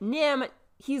bruises. But Nim,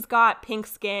 he's got pink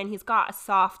skin. He's got a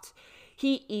soft,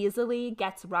 he easily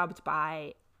gets rubbed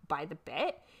by the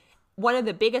bit. One of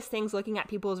the biggest things looking at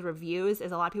people's reviews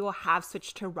is a lot of people have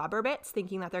switched to rubber bits,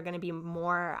 thinking that they're going to be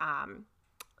more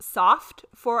soft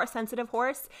for a sensitive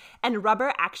horse, and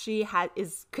rubber actually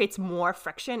creates more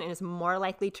friction and is more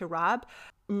likely to rub.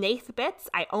 Nath bits,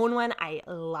 I own one. I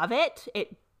love it.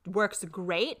 It works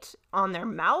great on their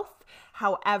mouth.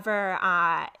 However,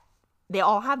 they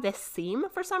all have this seam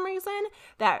for some reason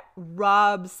that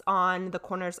rubs on the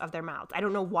corners of their mouths. I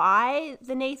don't know why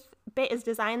the Nath bit is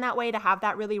designed that way, to have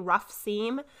that really rough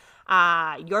seam.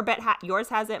 Yours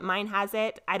has it, mine has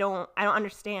it. I don't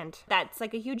understand. That's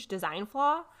like a huge design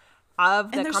flaw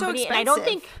of the company. So and I don't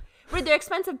think they're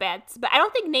expensive bits, but I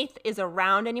don't think Nath is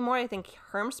around anymore. I think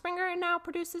Hermspringer now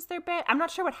produces their bit. I'm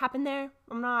not sure what happened there.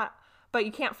 But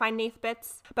you can't find Nath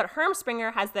bits. But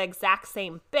Hermspringer has the exact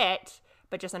same bit,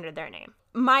 but just under their name.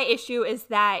 My issue is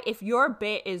that if your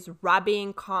bit is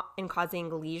rubbing and causing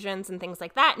lesions and things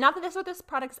like that, not that that's what this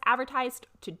product's advertised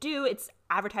to do, it's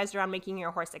advertised around making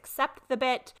your horse accept the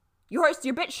bit. Your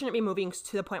bit shouldn't be moving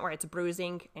to the point where it's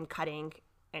bruising and cutting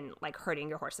and like hurting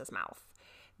your horse's mouth.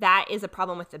 That is a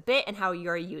problem with the bit and how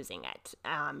you're using it.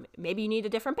 Maybe you need a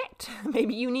different bit.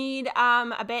 Maybe you need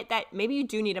a bit maybe you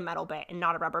do need a metal bit and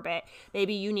not a rubber bit.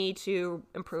 Maybe you need to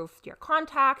improve your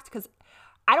contact, because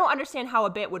I don't understand how a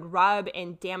bit would rub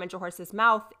and damage a horse's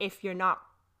mouth if you're not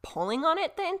pulling on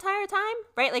it the entire time,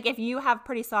 right? Like, if you have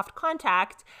pretty soft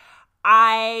contact,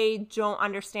 I don't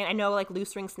understand. I know like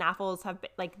loose ring snaffles have,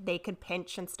 like, they could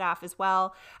pinch and stuff as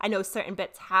well. I know certain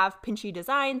bits have pinchy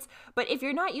designs, but if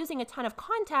you're not using a ton of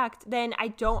contact, then I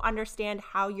don't understand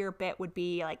how your bit would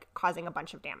be like causing a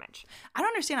bunch of damage. I don't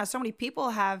understand how so many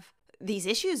people have these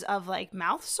issues of like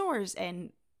mouth sores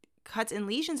and cuts and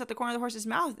lesions at the corner of the horse's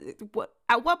mouth.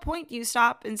 At what point do you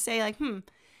stop and say like,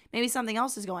 maybe something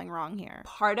else is going wrong here?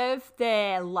 Part of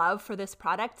the love for this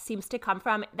product seems to come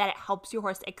from that it helps your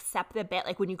horse accept the bit,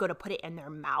 like when you go to put it in their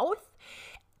mouth,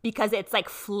 because it's like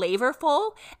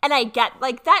flavorful. And I get,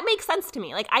 like, that makes sense to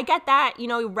me. Like, I get that,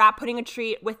 putting a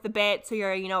treat with the bit, so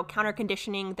you're, counter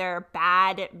conditioning their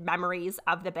bad memories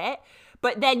of the bit.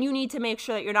 But then you need to make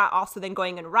sure that you're not also then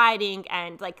going and riding,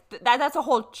 and like that's a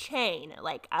whole chain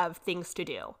like of things to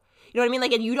do. You know what I mean?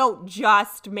 Like, and you don't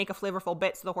just make a flavorful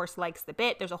bit so the horse likes the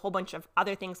bit. There's a whole bunch of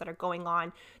other things that are going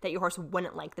on that your horse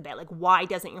wouldn't like the bit. Like, why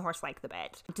doesn't your horse like the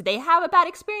bit? Do they have a bad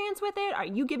experience with it? Are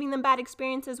you giving them bad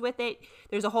experiences with it?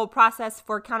 There's a whole process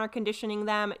for counter conditioning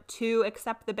them to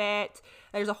accept the bit.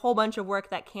 There's a whole bunch of work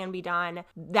that can be done.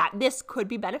 That this could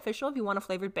be beneficial if you want a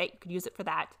flavored bit. You could use it for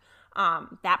that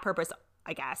purpose,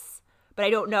 I guess. But I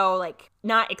don't know, like,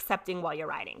 not accepting while you're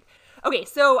riding. Okay,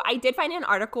 so I did find an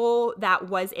article that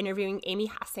was interviewing Amy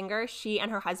Hassinger. She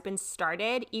and her husband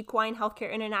started Equine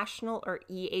Healthcare International, or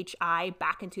EHI,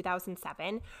 back in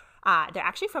 2007. They're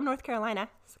actually from North Carolina.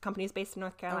 The company is based in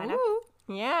North Carolina. Ooh.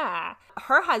 Yeah.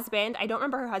 Her husband, I don't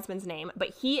remember her husband's name,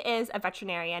 but he is a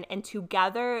veterinarian, and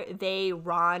together they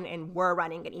run and were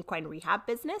running an equine rehab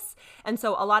business. And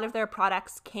so a lot of their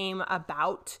products came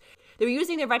about. They were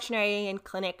using their veterinarian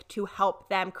clinic to help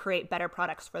them create better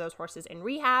products for those horses in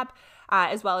rehab,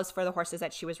 as well as for the horses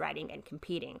that she was riding and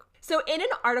competing. So in an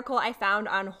article I found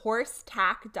on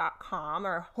horsetack.com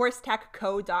or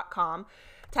horsetechco.com,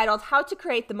 titled How to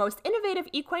Create the Most Innovative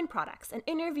Equine Products, an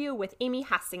interview with Amy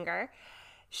Hassinger.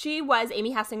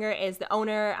 Amy Hassinger is the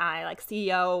owner,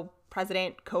 CEO,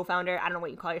 president, co-founder, I don't know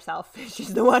what you call yourself.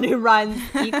 She's the one who runs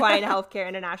Equine Healthcare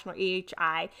International,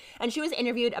 EHI. And she was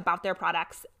interviewed about their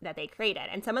products that they created.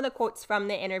 And some of the quotes from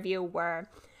the interview were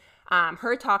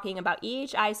her talking about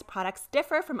EHI's products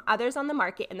differ from others on the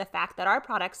market in the fact that our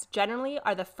products generally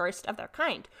are the first of their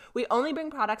kind. We only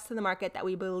bring products to the market that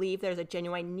we believe there's a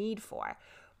genuine need for,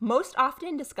 most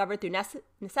often discovered through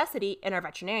necessity in our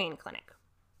veterinarian clinic.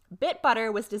 Bit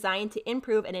Butter was designed to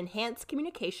improve and enhance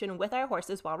communication with our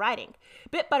horses while riding.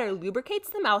 Bit Butter lubricates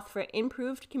the mouth for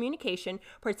improved communication,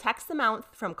 protects the mouth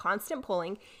from constant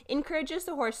pulling, encourages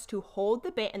the horse to hold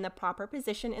the bit in the proper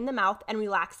position in the mouth, and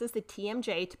relaxes the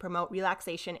TMJ to promote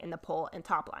relaxation in the pull and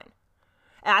top line.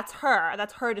 That's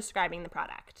her describing the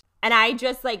product. And I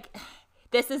just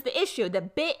this is the issue. The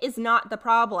bit is not the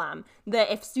problem.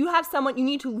 If you have someone, you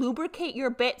need to lubricate your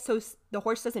bit so the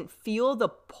horse doesn't feel the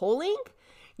pulling.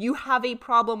 You have a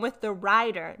problem with the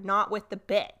rider, not with the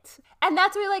bit. And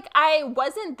that's why, I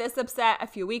wasn't this upset a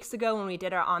few weeks ago when we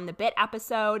did our On the Bit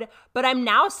episode, but I'm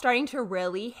now starting to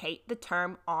really hate the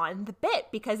term on the bit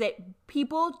because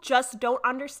people just don't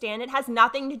understand it has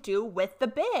nothing to do with the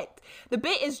bit. The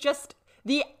bit is just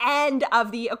the end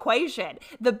of the equation.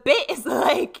 The bit is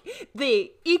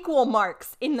the equal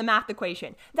marks in the math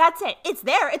equation. That's it. It's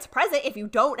there. It's present. If you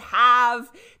don't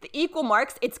have the equal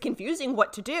marks, it's confusing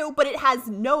what to do, but it has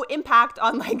no impact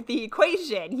on the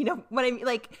equation. You know what I mean?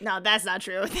 No, that's not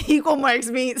true. The equal marks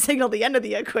signal the end of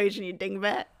the equation, you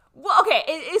dingbat. Well, okay,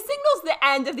 it signals the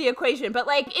end of the equation, but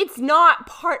it's not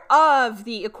part of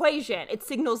the equation. It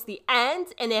signals the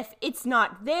end, and if it's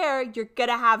not there, you're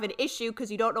gonna have an issue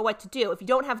because you don't know what to do. If you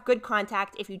don't have good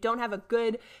contact, if you don't have a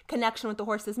good connection with the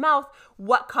horse's mouth,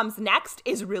 what comes next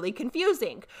is really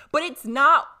confusing. But it's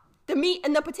not the meat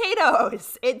and the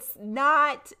potatoes. It's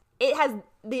not.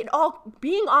 It all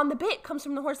being on the bit comes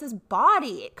from the horse's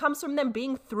body. It comes from them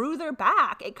being through their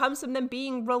back. It comes from them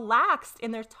being relaxed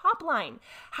in their top line.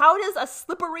 How does a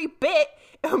slippery bit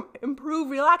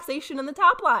improve relaxation in the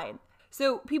top line?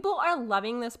 So people are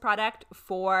loving this product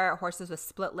for horses with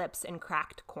split lips and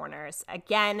cracked corners.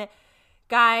 Again,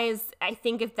 guys, I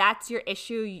think if that's your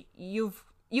issue, you've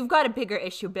got a bigger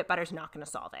issue. Bit Butter's not going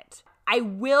to solve it. I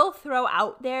will throw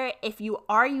out there, if you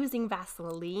are using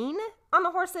Vaseline on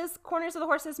the horse's corners of the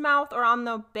horse's mouth or on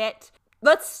the bit,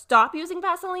 let's stop using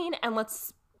Vaseline and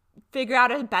let's figure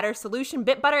out a better solution.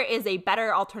 Bit Butter is a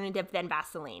better alternative than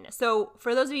Vaseline. So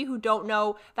for those of you who don't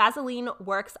know, Vaseline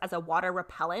works as a water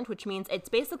repellent, which means it's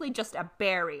basically just a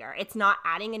barrier. It's not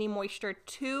adding any moisture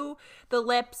to the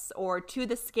lips or to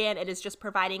the skin. It is just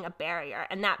providing a barrier.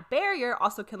 And that barrier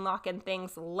also can lock in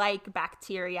things like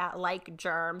bacteria, like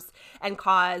germs, and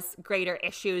cause greater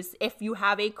issues. If you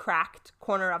have a cracked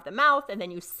corner of the mouth and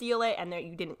then you seal it and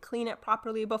you didn't clean it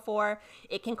properly before,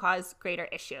 it can cause greater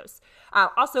issues.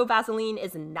 Also, Vaseline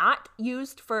is not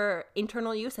used for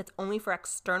internal use. It's only for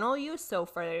external use. So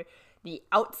for the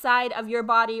outside of your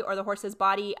body or the horse's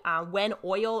body, when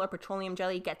oil or petroleum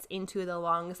jelly gets into the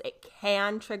lungs, it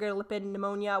can trigger lipid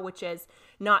pneumonia, which is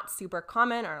not super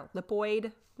common, or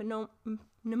lipoid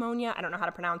pneumonia. I don't know how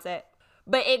to pronounce it.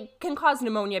 But it can cause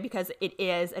pneumonia because it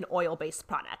is an oil-based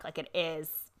product. It is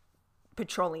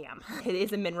petroleum. It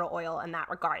is a mineral oil in that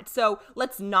regard. So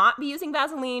let's not be using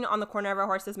Vaseline on the corner of our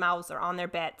horse's mouths or on their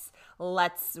bits.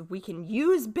 We can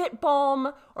use Bit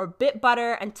Balm or Bit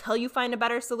Butter until you find a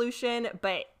better solution,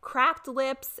 but cracked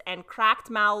lips and cracked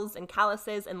mouths and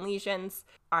calluses and lesions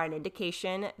are an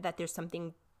indication that there's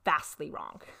something vastly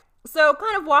wrong. So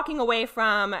kind of walking away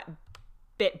from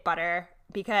Bit Butter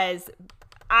because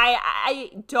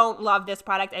I don't love this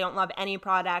product. I don't love any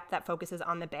product that focuses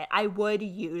on the bit. I would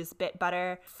use Bit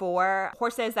Butter for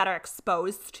horses that are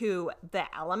exposed to the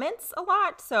elements a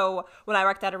lot. So when I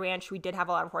worked at a ranch, we did have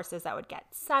a lot of horses that would get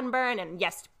sunburn. And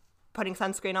yes, putting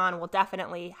sunscreen on will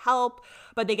definitely help.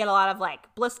 But they get a lot of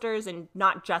blisters, and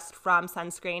not just from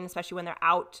sunscreen, especially when they're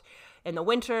out in the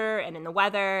winter and in the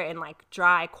weather in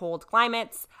dry, cold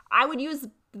climates. I would use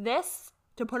this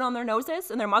to put on their noses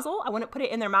and their muzzle. I wouldn't put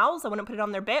it in their mouths. I wouldn't put it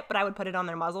on their bit, but I would put it on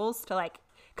their muzzles to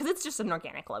because it's just an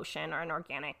organic lotion or an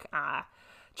organic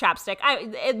chapstick.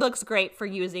 It looks great for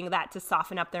using that to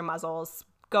soften up their muzzles,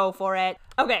 go for it.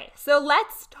 Okay, so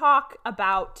let's talk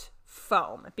about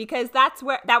foam, because that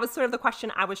was sort of the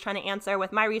question I was trying to answer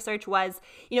with my research was,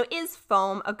 is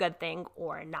foam a good thing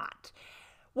or not?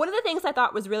 One of the things I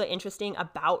thought was really interesting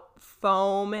about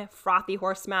foam, frothy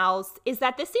horse mouths, is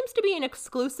that this seems to be an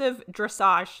exclusive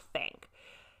dressage thing.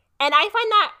 And I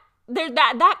find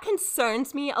that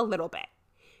concerns me a little bit,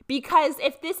 because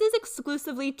if this is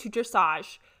exclusively to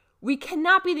dressage, we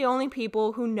cannot be the only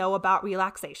people who know about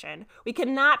relaxation. We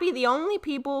cannot be the only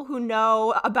people who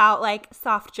know about like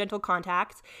soft, gentle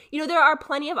contact. There are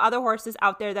plenty of other horses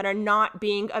out there that are not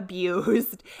being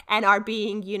abused and are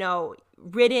being,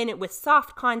 ridden with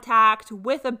soft contact,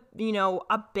 with a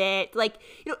bit. Like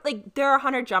there are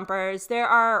hunter jumpers, there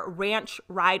are ranch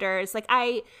riders. Like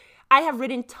I have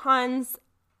ridden tons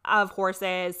of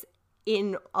horses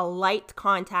in a light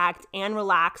contact and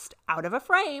relaxed out of a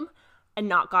frame and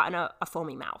not gotten a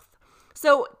foamy mouth.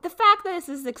 So the fact that this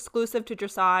is exclusive to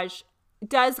dressage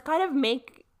does kind of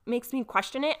makes me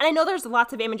question it. And I know there's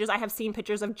lots of images. I have seen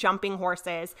pictures of jumping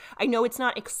horses. I know it's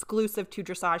not exclusive to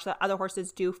dressage, that other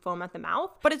horses do foam at the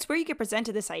mouth. But it's where you get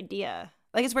presented this idea.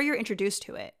 Like, it's where you're introduced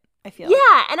to it, I feel.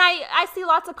 Yeah, and I see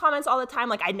lots of comments all the time,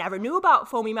 like, I never knew about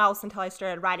foamy mouths until I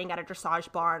started riding at a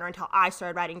dressage barn, or until I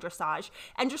started riding dressage.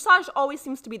 And dressage always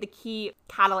seems to be the key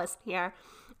catalyst here.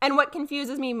 And what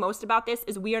confuses me most about this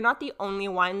is we are not the only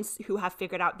ones who have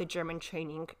figured out the German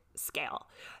training scale.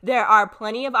 There are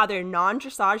plenty of other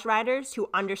non-dressage riders who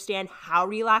understand how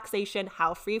relaxation,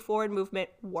 how free forward movement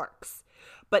works,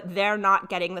 but they're not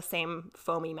getting the same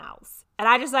foamy mouths. And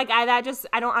I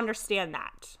don't understand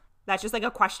that. That's just like a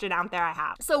question out there I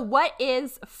have. So what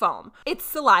is foam? It's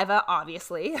saliva,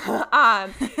 obviously.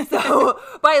 So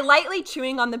by lightly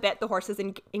chewing on the bit, the horses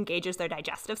engages their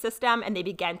digestive system and they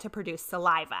begin to produce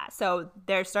saliva. So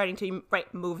they're starting to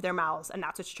move their mouths, and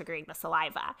that's what's triggering the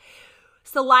saliva.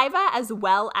 Saliva, as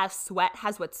well as sweat,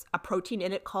 has what's a protein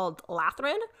in it called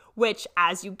lathrun, which,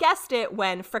 as you guessed it,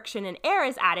 when friction and air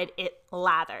is added, it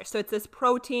lathers. So it's this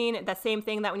protein, the same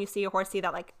thing that when you see a horse,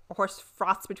 that a horse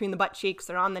froths between the butt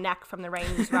cheeks or on the neck from the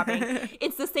reins rubbing.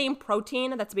 It's the same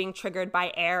protein that's being triggered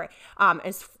by air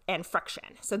and friction.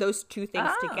 So those two things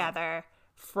together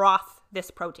froth this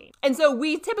protein. And so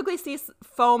we typically see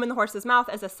foam in the horse's mouth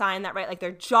as a sign that,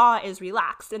 their jaw is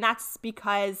relaxed. And that's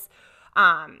because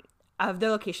of the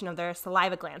location of their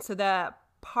saliva gland. So guys,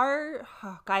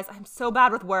 I'm so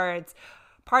bad with words.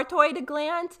 Parotid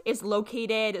gland is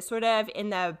located sort of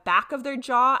in the back of their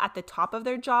jaw, at the top of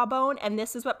their jawbone, and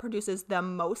this is what produces the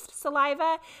most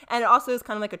saliva. And it also is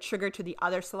kind of like a trigger to the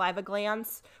other saliva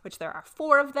glands, which there are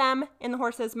 4 of them in the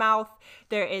horse's mouth.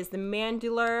 There is the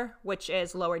mandibular, which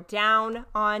is lower down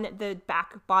on the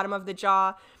bottom of the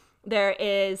jaw. There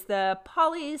is the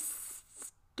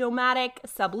polystomatic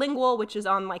sublingual, which is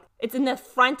on it's in the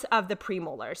front of the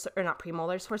premolars, or not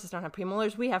premolars. Horses don't have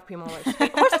premolars. We have premolars.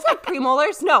 Horses have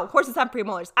premolars? No, horses have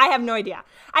premolars. I have no idea.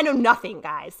 I know nothing,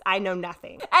 guys. I know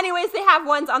nothing. Anyways, they have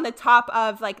ones on the top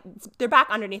of they're back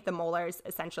underneath the molars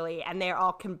essentially, and they're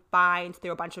all combined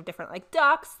through a bunch of different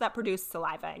ducts that produce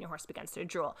saliva, and your horse begins to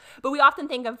drool. But we often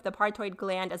think of the parotid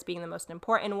gland as being the most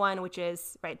important one, which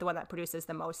is the one that produces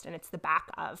the most, and it's the back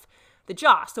of the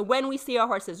jaw. So when we see our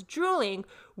horses drooling,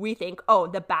 we think, oh,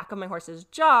 the back of my horse's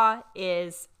jaw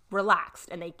is relaxed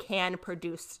and they can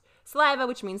produce saliva,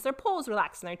 which means their poll is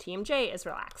relaxed and their TMJ is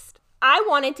relaxed. I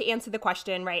wanted to answer the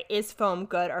question, is foam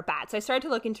good or bad? So I started to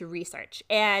look into research,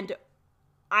 and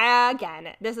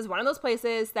again, this is one of those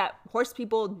places that horse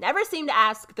people never seem to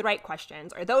ask the right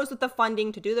questions, or those with the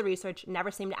funding to do the research never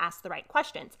seem to ask the right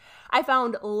questions. I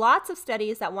found lots of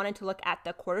studies that wanted to look at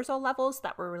the cortisol levels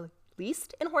that were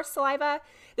released in horse saliva.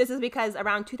 This is because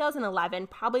around 2011,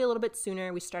 probably a little bit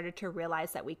sooner, we started to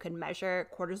realize that we could measure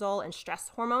cortisol and stress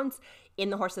hormones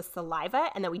in the horse's saliva,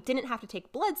 and that we didn't have to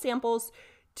take blood samples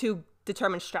to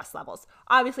determine stress levels.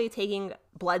 Obviously, taking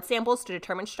blood samples to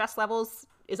determine stress levels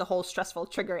is a whole stressful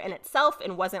trigger in itself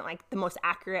and wasn't the most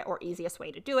accurate or easiest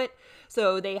way to do it.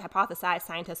 So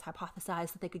scientists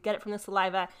hypothesized that they could get it from the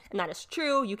saliva, and that is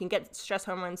true. You can get stress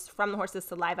hormones from the horse's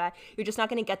saliva. You're just not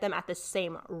going to get them at the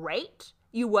same rate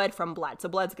you would from blood. So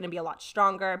blood's going to be a lot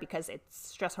stronger because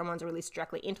stress hormones are released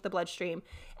directly into the bloodstream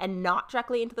and not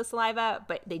directly into the saliva,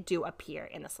 but they do appear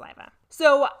in the saliva.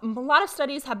 So a lot of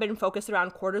studies have been focused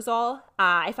around cortisol.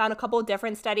 I found a couple of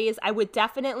different studies. I would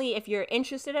definitely, if you're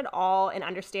interested at all in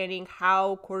understanding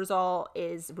how cortisol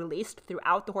is released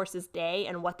throughout the horse's day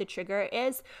and what the trigger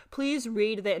is, please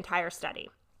read the entire study.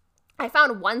 I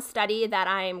found one study that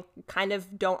I'm kind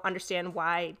of don't understand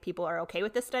why people are okay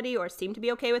with this study or seem to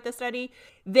be okay with this study.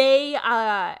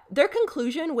 Their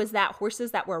conclusion was that horses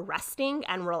that were resting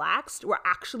and relaxed were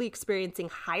actually experiencing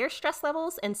higher stress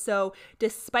levels. And so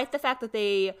despite the fact that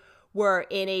they were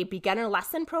in a beginner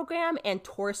lesson program and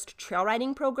tourist trail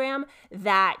riding program,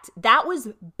 that was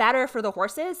better for the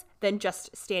horses than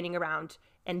just standing around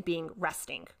and being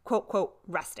resting, quote, quote,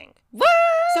 resting. What?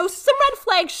 So some red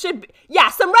flags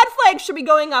should be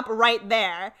going up right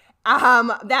there.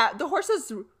 That the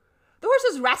horses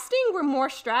resting were more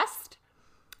stressed.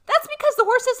 That's because the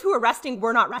horses who were resting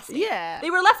were not resting. Yeah. They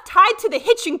were left tied to the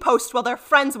hitching post while their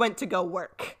friends went to go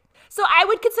work. So I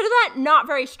would consider that not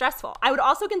very stressful. I would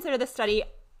also consider this study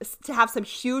to have some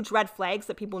huge red flags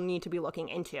that people need to be looking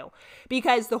into,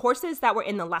 because the horses that were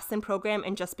in the lesson program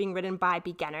and just being ridden by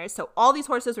beginners, so all these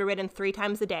horses were ridden 3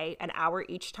 times a day, an hour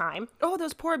each time. Oh,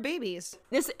 those poor babies.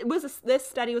 This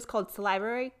study was called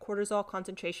Salivary Cortisol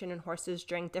Concentration in Horses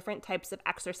During Different Types of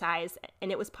Exercise,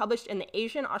 and it was published in the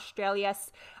Asian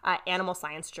Australis Animal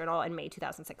Science Journal in May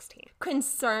 2016.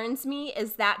 Concerns me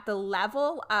is that the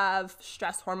level of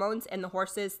stress hormones in the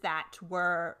horses that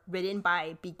were ridden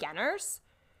by beginners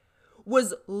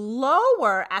was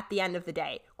lower at the end of the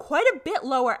day, quite a bit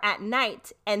lower at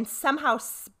night, and somehow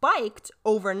spiked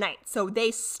overnight. So they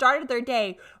started their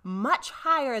day much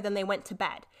higher than they went to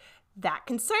bed. That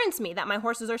concerns me, that my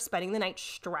horses are spending the night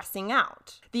stressing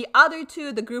out. The other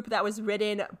two, the group that was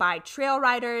ridden by trail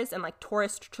riders and like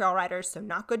tourist trail riders, so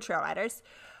not good trail riders,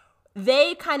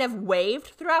 they kind of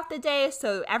waved throughout the day.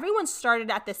 So everyone started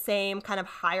at the same kind of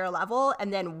higher level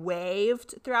and then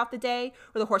waved throughout the day,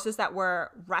 where the horses that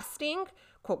were resting,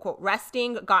 quote, quote,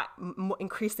 resting, got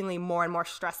increasingly more and more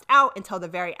stressed out until the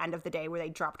very end of the day where they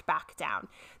dropped back down.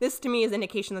 This to me is an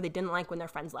indication that they didn't like when their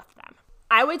friends left them.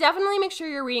 I would definitely make sure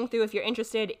you're reading through if you're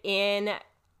interested in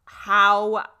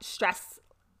how stress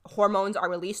hormones are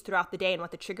released throughout the day and what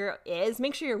the trigger is.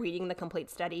 Make sure you're reading the complete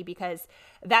study, because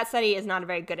that study is not a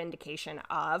very good indication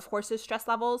of horses' stress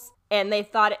levels. And they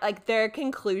thought, like, their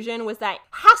conclusion was that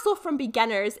hassle from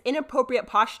beginners, inappropriate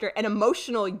posture, and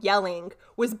emotional yelling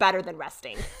was better than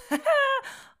resting.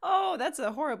 Oh, that's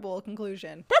a horrible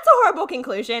conclusion. That's a horrible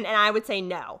conclusion, and I would say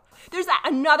no. There's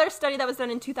another study that was done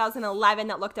in 2011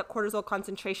 that looked at cortisol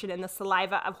concentration in the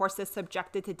saliva of horses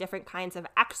subjected to different kinds of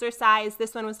exercise.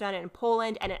 This one was done in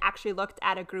Poland, and it actually looked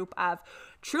at a group of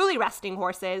truly resting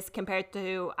horses compared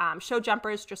to show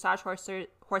jumpers, dressage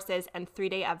horses, and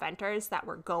 3-day eventers that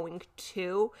were going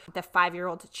to the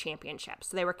 5-year-old championship.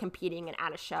 So they were competing and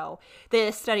at a show.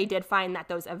 This study did find that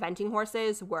those eventing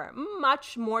horses were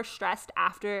much more stressed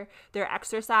after their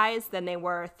exercise than they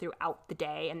were throughout the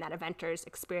day, and that eventers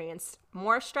experienced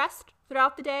more stress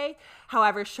throughout the day.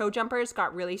 However, show jumpers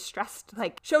got really stressed.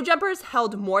 Like, show jumpers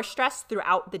held more stress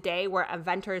throughout the day, where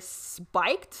eventers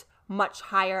spiked much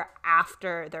higher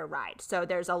after their ride. So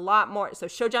there's a lot more. So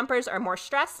show jumpers are more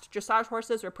stressed. Dressage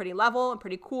horses were pretty level and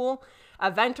pretty cool.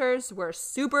 Eventers were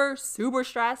super, super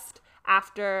stressed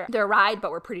after their ride, but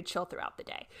were pretty chill throughout the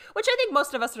day, which I think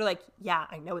most of us are like, yeah,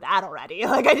 I know that already.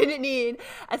 Like, I didn't need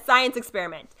a science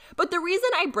experiment. But the reason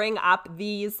I bring up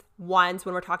these ones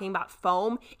when we're talking about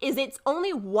foam is it's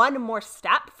only one more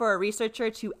step for a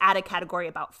researcher to add a category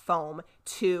about foam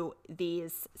to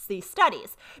these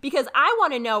studies, because I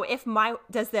want to know if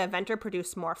does the eventer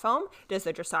produce more foam? Does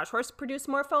the dressage horse produce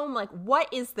more foam? Like, what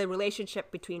is the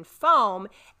relationship between foam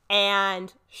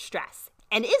and stress?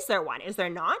 And is there one? Is there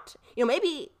not? You know,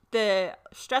 maybe the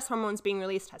stress hormones being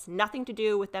released has nothing to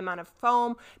do with the amount of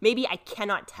foam. Maybe I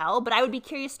cannot tell, but I would be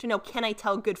curious to know, can I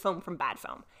tell good foam from bad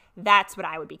foam? That's what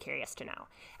I would be curious to know.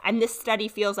 And this study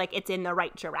feels like it's in the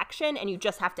right direction, and you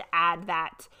just have to add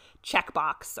that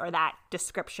checkbox or that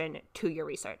description to your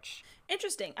research.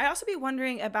 Interesting. I'd also be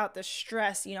wondering about the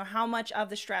stress, how much of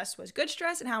the stress was good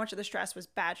stress and how much of the stress was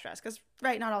bad stress. Because,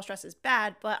 right, not all stress is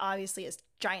bad, but obviously a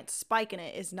giant spike in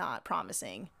it is not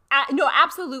promising. No,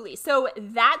 absolutely. So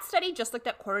that study just looked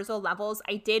at cortisol levels.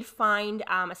 I did find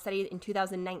a study in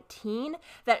 2019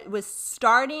 that was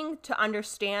starting to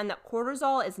understand that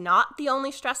cortisol is not the only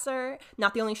stressor,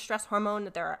 not the only stress hormone,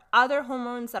 that there are other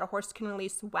hormones that a horse can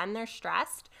release when they're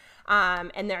stressed.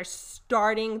 And they're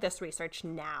starting this research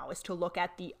now, is to look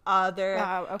at the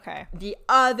other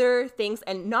things.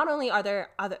 And not only are there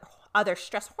other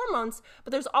stress hormones,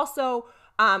 but there's also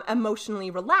emotionally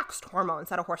relaxed hormones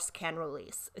that a horse can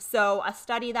release. So a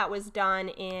study that was done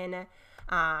in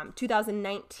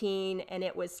 2019, and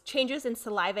it was changes in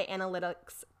saliva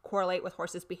analytics correlate with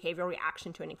horses' behavioral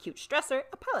reaction to an acute stressor,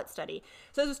 a pilot study.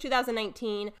 So this was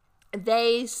 2019.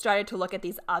 They started to look at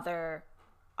these other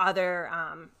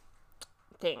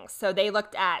things. So they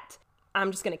looked at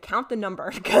I'm just going to count the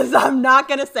number because I'm not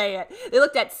going to say it. They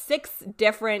looked at 6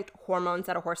 different hormones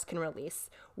that a horse can release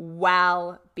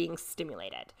while being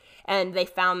stimulated. And they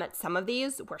found that some of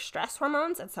these were stress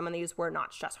hormones and some of these were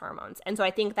not stress hormones. And so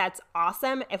I think that's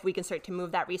awesome if we can start to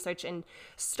move that research and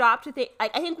stop to think. I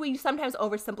think we sometimes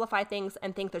oversimplify things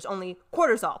and think there's only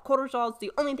cortisol. Cortisol is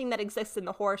the only thing that exists in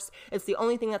the horse. It's the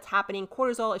only thing that's happening.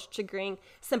 Cortisol is triggering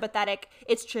sympathetic.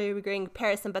 It's triggering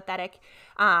parasympathetic.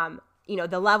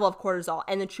 The level of cortisol.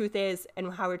 And the truth is,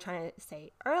 and how we were trying to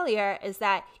say earlier, is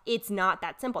that it's not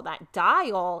that simple. That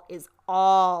dial is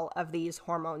all of these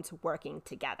hormones working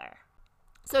together.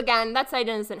 So again, that study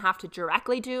doesn't have to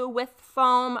directly do with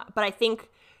foam, but I think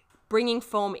bringing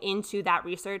foam into that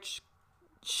research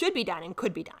should be done and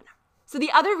could be done. So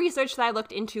the other research that I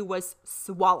looked into was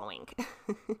swallowing.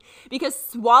 Because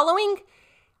swallowing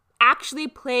actually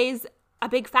plays a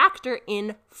big factor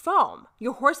in foam,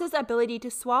 your horse's ability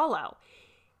to swallow.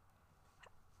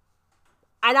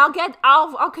 And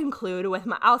I'll conclude with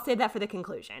I'll say that for the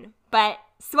conclusion, but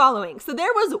swallowing. So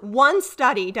there was one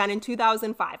study done in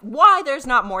 2005. Why there's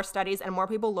not more studies and more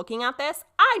people looking at this,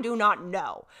 I do not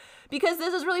know. Because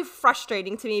this is really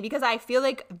frustrating to me because I feel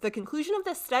like the conclusion of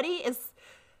this study is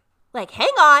like, hang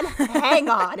on.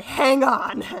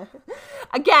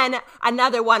 Again,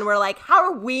 another one where like, how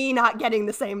are we not getting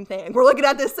the same thing? We're looking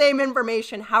at the same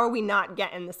information. How are we not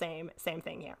getting the same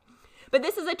thing here? But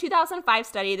this is a 2005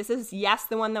 study. This is, yes,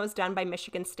 the one that was done by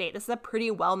Michigan State. This is a pretty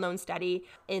well-known study.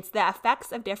 It's the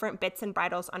effects of different bits and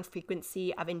bridles on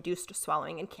frequency of induced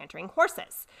swallowing in cantering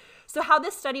horses. So how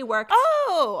this study works...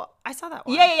 Oh, I saw that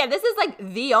one. Yeah. This is like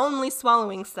the only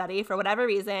swallowing study for whatever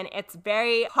reason. It's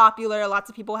very popular. Lots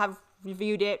of people have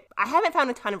reviewed it. I haven't found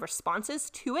a ton of responses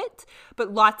to it,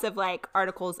 but lots of like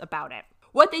articles about it.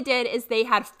 What they did is they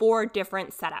had 4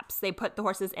 different setups. They put the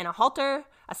horses in a halter,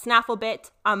 a snaffle bit,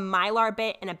 a mylar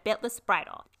bit, and a bitless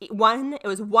bridle. It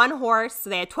was one horse, so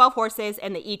they had 12 horses,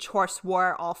 and each horse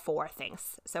wore all 4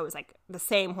 things. So it was like the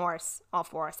same horse, all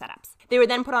 4 setups. They were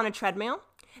then put on a treadmill.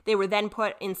 They were then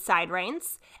put in side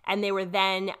reins, and they were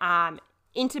then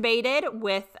intubated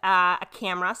with a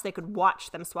camera so they could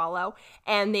watch them swallow,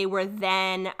 and they were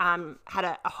then had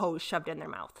a hose shoved in their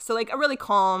mouth. So like a really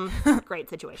calm, great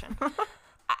situation.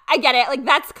 I get it. Like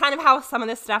that's kind of how some of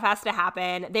this stuff has to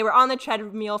happen. They were on the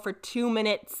treadmill for 2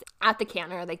 minutes at the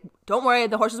canter. Like, don't worry,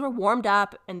 the horses were warmed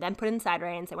up and then put in side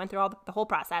reins. They went through the whole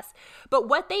process. But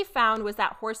what they found was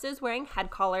that horses wearing head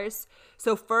collars,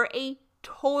 so for a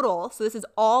total, so this is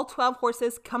all 12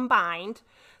 horses combined,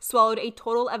 swallowed a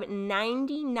total of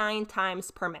 99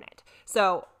 times per minute.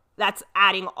 So that's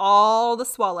adding all the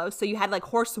swallows. So you had like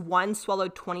horse 1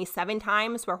 swallowed 27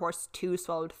 times, where horse 2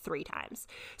 swallowed 3 times.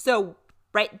 So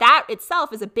right, that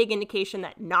itself is a big indication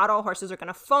that not all horses are going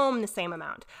to foam the same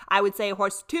amount. I would say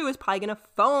horse 2 is probably going to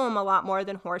foam a lot more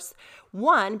than horse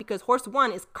 1 because horse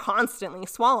 1 is constantly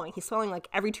swallowing. He's swallowing like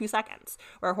every 2 seconds,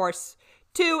 where horse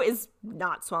 2 is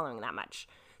not swallowing that much.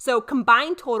 So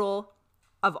combined total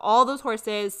of all those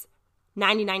horses,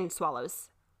 99 swallows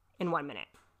in 1 minute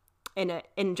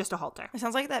in just a halter. It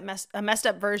sounds like a messed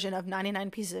up version of 99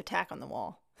 pieces of tack on the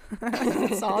wall.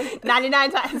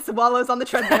 99 times swallows on the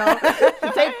treadmill.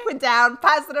 Take it down,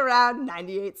 pass it around.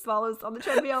 98 swallows on the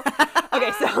treadmill.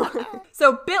 Okay,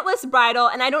 so bitless bridle,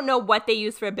 and I don't know what they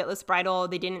use for a bitless bridle.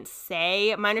 They didn't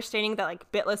say. My understanding that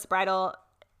like bitless bridle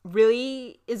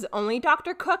really is only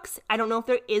Dr. Cook's. I don't know if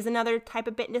there is another type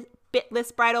of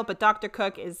bitless bridle, but Dr.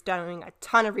 Cook is doing a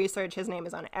ton of research. His name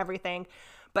is on everything.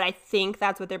 But I think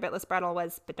that's what their bitless bridle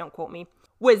was, but don't quote me,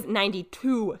 was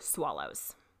 92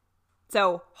 swallows.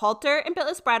 So halter and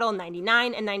bitless bridle,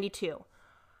 99 and 92.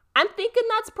 I'm thinking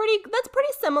that's pretty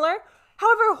similar.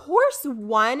 However, horse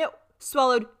 1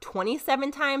 swallowed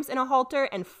 27 times in a halter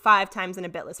and 5 times in a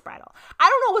bitless bridle. I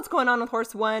don't know what's going on with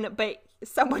horse 1, but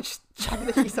someone check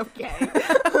that he's okay.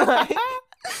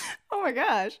 Oh my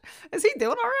gosh. Is he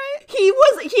doing all right? He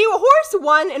horse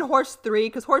 1 and horse 3,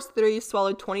 because horse 3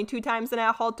 swallowed 22 times in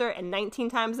a halter and 19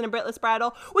 times in a bitless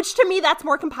bridle, which to me that's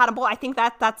more compatible. I think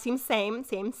that seems same.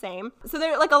 So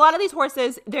they're like a lot of these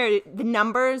horses, the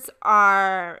numbers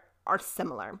are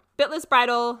similar. Bitless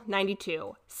bridle,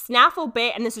 92. Snaffle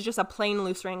bit, and this is just a plain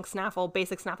loose ring snaffle,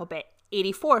 basic snaffle bit,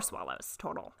 84 swallows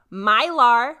total.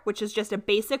 Mylar, which is just a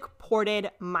basic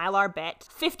ported mylar bit,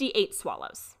 58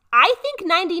 swallows. I think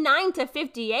 99 to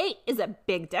 58 is a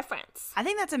big difference. I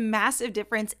think that's a massive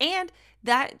difference, and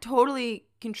that totally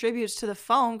contributes to the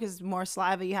foam, because the more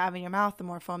saliva you have in your mouth, the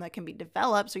more foam that can be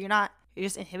developed, so you're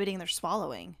just inhibiting their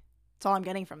swallowing. That's all I'm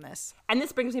getting from this. And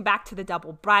this brings me back to the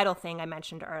double bridle thing I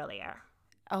mentioned earlier.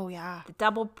 Oh, yeah. The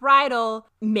double bridle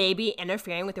may be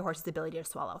interfering with the horse's ability to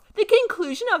swallow. The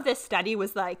conclusion of this study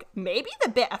was like, maybe the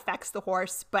bit affects the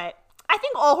horse, but I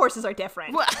think all horses are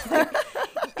different.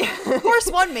 Horse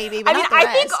one maybe, but not the I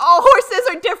rest. think all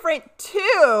horses are different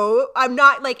too. I'm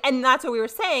not like, and that's what we were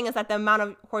saying is that the amount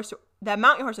your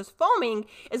horse is foaming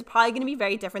is probably going to be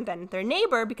very different than their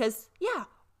neighbor because, yeah,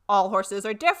 all horses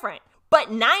are different.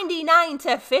 But 99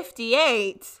 to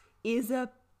 58 is a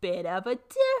bit of a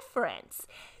difference.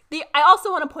 I also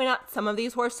want to point out some of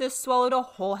these horses swallowed a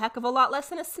whole heck of a lot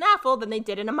less in a snaffle than they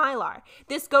did in a Mylar.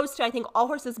 This goes to, I think, all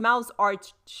horses' mouths are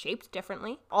shaped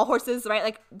differently. All horses, right,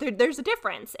 like there's a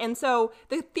difference. And so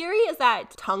the theory is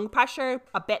that tongue pressure,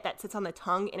 a bit that sits on the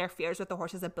tongue, interferes with the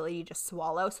horse's ability to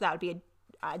swallow. So that would be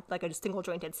like a single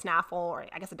jointed snaffle, or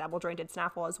I guess a double jointed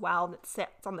snaffle as well, that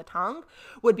sits on the tongue,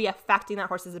 would be affecting that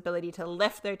horse's ability to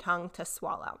lift their tongue to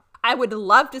swallow. I would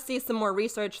love to see some more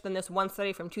research than this one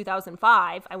study from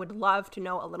 2005. I would love to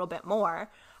know a little bit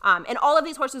more. And all of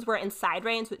these horses were in side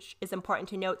reins, which is important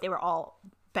to note. They were all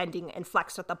bending and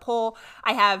flexed at the poll.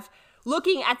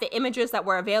 Looking at the images that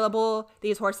were available,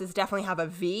 these horses definitely have a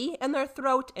V in their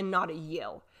throat and not a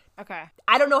U. Okay.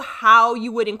 I don't know how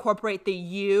you would incorporate the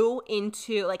U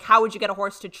into, like, how would you get a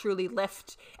horse to truly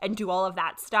lift and do all of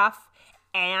that stuff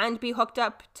and be hooked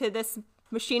up to this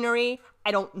machinery?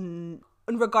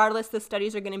 Regardless, the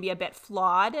studies are going to be a bit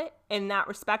flawed in that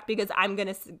respect because I'm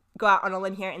going to go out on a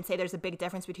limb here and say there's a big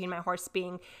difference between my horse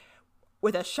being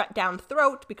with a shut down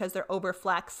throat because they're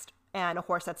overflexed and a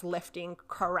horse that's lifting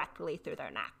correctly through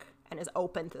their neck and is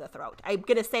open to the throat. I'm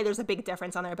going to say there's a big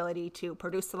difference on their ability to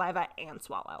produce saliva and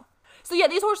swallow. So yeah,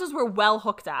 these horses were well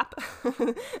hooked up.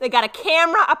 They got a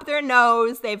camera up their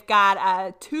nose. They've got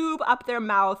a tube up their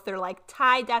mouth. They're like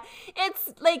tied down.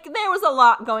 It's like there was a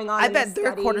lot going on. I bet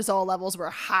their cortisol levels were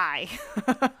high.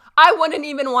 I wouldn't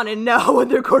even want to know what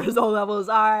their cortisol levels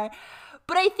are.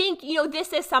 But I think,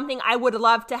 this is something I would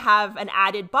love to have an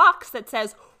added box that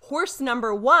says horse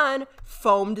number 1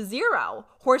 foamed 0.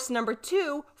 Horse number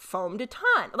 2 foamed a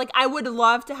ton. Like, I would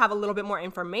love to have a little bit more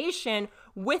information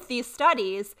with these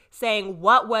studies saying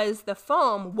what was the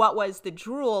foam, what was the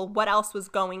drool, what else was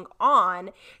going on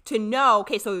to know,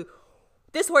 okay, so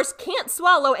this horse can't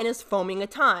swallow and is foaming a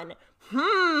ton.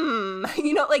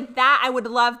 Like that, I would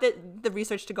love the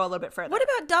research to go a little bit further. What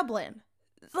about Dublin?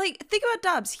 Like, think about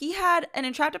Dubs. He had an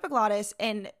entrapted epiglottis,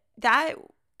 and that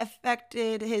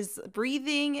affected his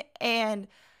breathing, and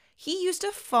he used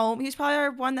to foam. He was probably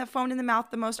our one that foamed in the mouth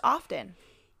the most often.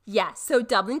 Yeah, so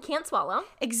Dublin can't swallow.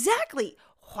 Exactly.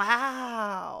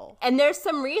 Wow. And there's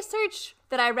some research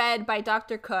that I read by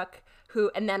Dr. Cook,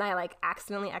 and then I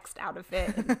accidentally X'd out of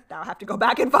it. And now I'll have to go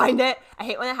back and find it. I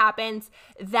hate when that happens.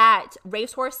 That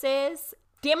racehorses,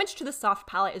 damage to the soft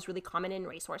palate is really common in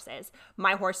racehorses,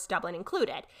 my horse Dublin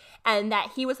included. And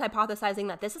that he was hypothesizing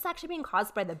that this is actually being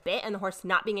caused by the bit and the horse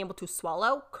not being able to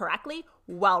swallow correctly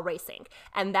while racing.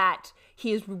 And that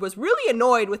he was really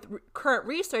annoyed with current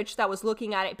research that was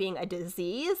looking at it being a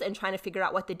disease and trying to figure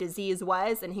out what the disease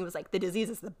was. And he was like, the disease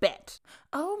is the bit.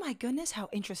 Oh my goodness, how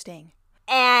interesting.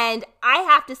 And I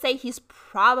have to say he's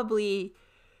probably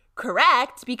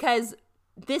correct because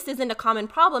this isn't a common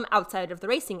problem outside of the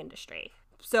racing industry.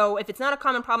 So if it's not a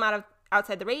common problem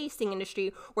outside the racing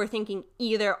industry, we're thinking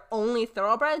either only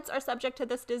thoroughbreds are subject to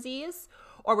this disease,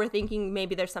 or we're thinking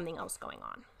maybe there's something else going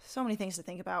on. So many things to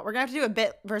think about. We're going to have to do a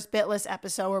bit versus bitless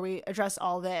episode where we address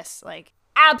all this.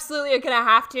 Absolutely, you're going to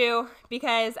have to,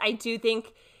 because I do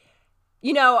think,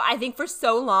 I think for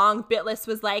so long, bitless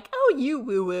was like, oh, you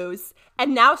woo-woos.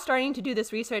 And now starting to do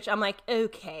this research, I'm like,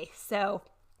 okay, so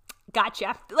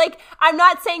gotcha. I'm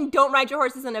not saying don't ride your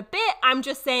horses in a bit. I'm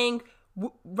just saying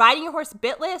riding your horse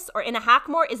bitless or in a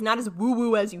hackamore is not as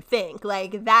woo-woo as you think.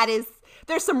 There's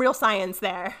some real science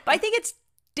there. But I think it's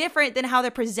different than how they're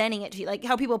presenting it to you. Like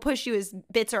how people push you as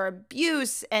bits are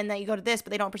abuse and then you go to this,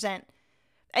 but they don't present.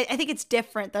 I think it's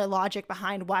different, the logic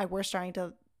behind why we're starting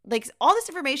to, all this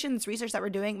information, this research that we're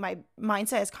doing, my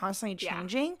mindset is constantly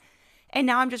changing. Yeah. And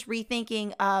now I'm just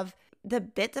rethinking of the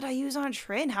bit that I use on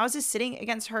Trin. How is this sitting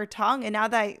against her tongue? And now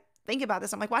that I think about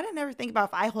this, I'm like, why did I never think about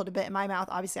if I hold a bit in my mouth?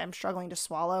 Obviously, I'm struggling to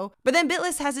swallow. But then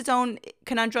bitless has its own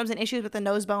conundrums and issues with the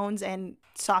nose bones and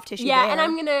soft tissue. Yeah, and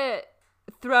I'm going to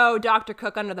throw Dr.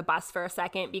 Cook under the bus for a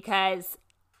second because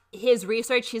his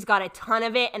research, he's got a ton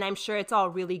of it, and I'm sure it's all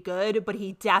really good, but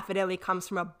he definitely comes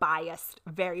from a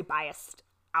very biased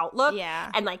outlook.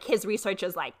 Yeah. And his research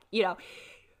is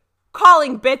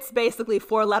calling bits basically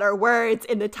 4-letter words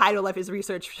in the title of his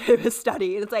research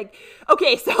study. And it's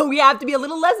okay, so we have to be a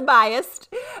little less biased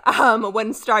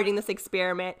when starting this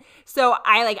experiment. So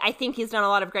I think he's done a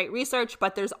lot of great research,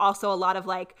 but there's also a lot of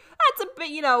that's a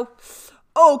bit,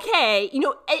 okay. And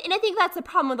I think that's the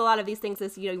problem with a lot of these things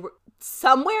is,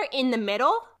 somewhere in the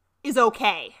middle is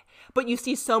okay. But you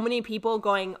see so many people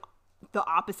going the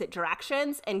opposite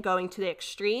directions and going to the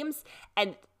extremes,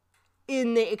 and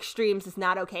in the extremes is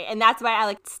not okay. And that's why I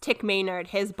like Tick Maynard.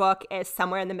 His book is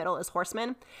Somewhere in the Middle is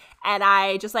Horseman. And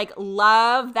I just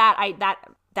love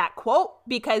that quote,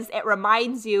 because it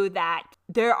reminds you that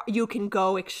you can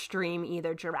go extreme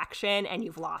either direction and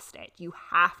you've lost it. You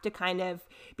have to kind of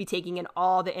be taking in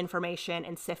all the information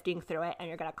and sifting through it, and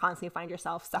you're going to constantly find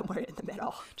yourself somewhere in the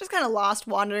middle. Just kind of lost,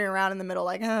 wandering around in the middle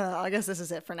I guess this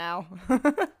is it for now.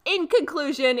 In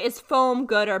conclusion, is foam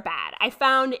good or bad? I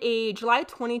found a July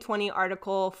 2020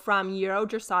 article from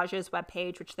Eurodressage's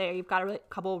webpage, which you've got a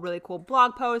couple really cool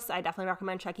blog posts. I definitely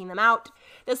recommend checking them out.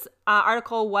 This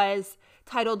article was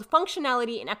titled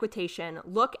Functionality and Equitation,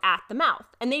 Look at the Mouth.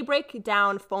 And they break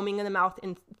down foaming in the mouth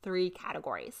in 3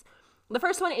 categories. The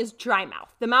first one is dry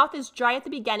mouth. The mouth is dry at the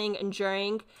beginning and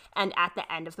during and at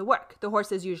the end of the work. The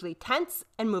horse is usually tense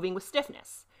and moving with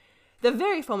stiffness. The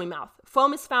very foamy mouth.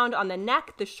 Foam is found on the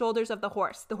neck, the shoulders of the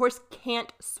horse. The horse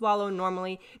can't swallow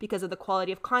normally because of the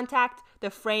quality of contact, the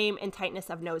frame, and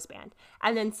tightness of noseband.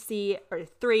 And then 3,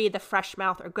 the fresh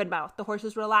mouth or good mouth. The horse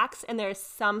is relaxed and there is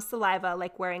some saliva,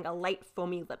 like wearing a light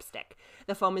foamy lipstick.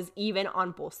 The foam is even on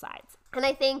both sides. And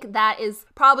I think that is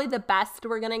probably the best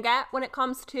we're going to get when it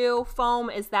comes to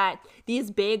foam, is that these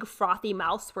big frothy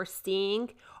mouths we're seeing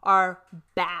are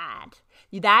bad.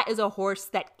 That is a horse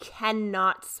that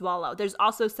cannot swallow. There's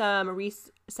also some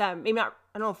maybe not,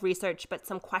 I don't know if research, but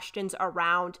some questions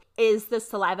around, is the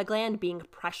saliva gland being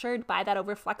pressured by that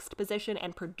overflexed position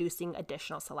and producing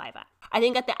additional saliva? I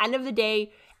think at the end of the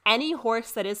day, any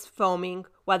horse that is foaming,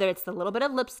 whether it's the little bit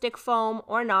of lipstick foam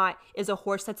or not, is a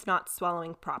horse that's not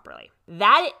swallowing properly.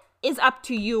 That is up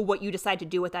to you what you decide to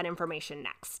do with that information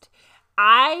next.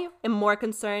 I am more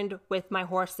concerned with my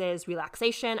horse's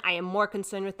relaxation. I am more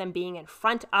concerned with them being in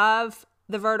front of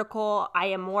the vertical. I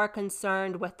am more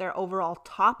concerned with their overall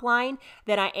top line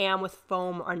than I am with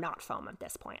foam or not foam at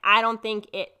this point. I don't think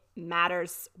it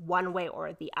matters one way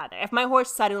or the other. If my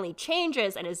horse suddenly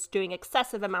changes and is doing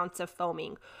excessive amounts of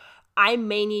foaming, I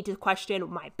may need to question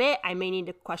my bit. I may need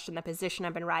to question the position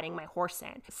I've been riding my horse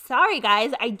in. Sorry,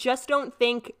 guys. I just don't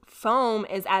think foam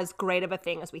is as great of a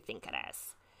thing as we think it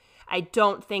is. I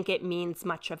don't think it means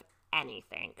much of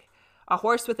anything. A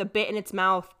horse with a bit in its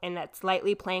mouth and that's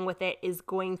lightly playing with it is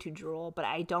going to drool, but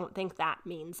I don't think that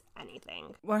means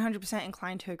anything. 100%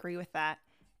 inclined to agree with that.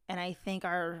 And I think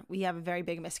we have a very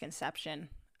big misconception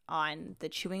on the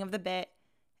chewing of the bit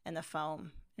and the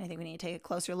foam. And I think we need to take a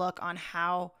closer look on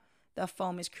how the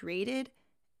foam is created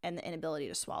and the inability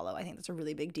to swallow. I think that's a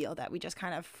really big deal that we just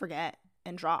kind of forget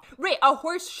and drop. Right. A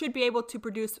horse should be able to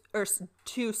produce or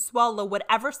to swallow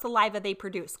whatever saliva they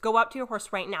produce. Go up to your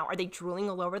horse right now. Are they drooling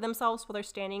all over themselves while they're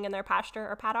standing in their pasture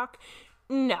or paddock?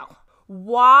 No.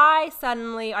 Why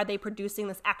suddenly are they producing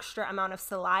this extra amount of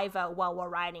saliva while we're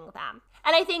riding them?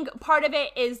 And I think part of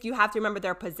it is you have to remember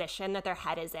their position that their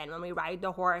head is in. When we ride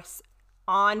the horse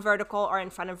on vertical or in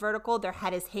front of vertical, their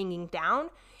head is hanging down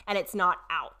and it's not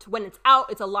out. When it's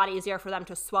out, it's a lot easier for them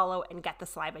to swallow and get the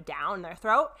saliva down their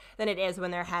throat than it is when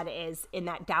their head is in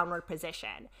that downward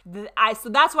position. So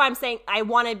that's why I'm saying I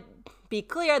want to be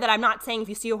clear that I'm not saying if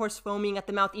you see a horse foaming at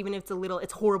the mouth, even if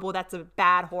it's horrible, that's a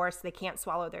bad horse, they can't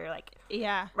swallow, they're like,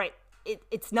 yeah, right.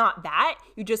 It's not that.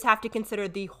 You just have to consider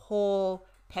the whole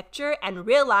picture and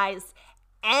realize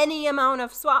any amount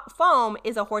of foam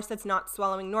is a horse that's not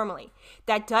swallowing normally.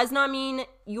 That does not mean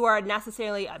you are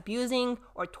necessarily abusing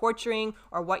or torturing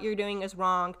or what you're doing is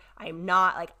wrong. I'm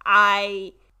not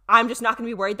I'm just not going to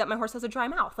be worried that my horse has a dry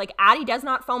mouth. Like Addie does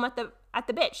not foam at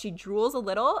the bit. She drools a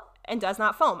little and does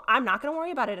not foam. I'm not going to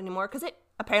worry about it anymore because it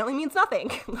apparently means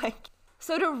nothing.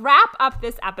 So to wrap up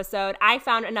this episode, I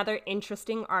found another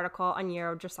interesting article on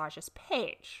Eurodressage's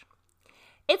page.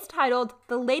 It's titled,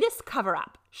 The Latest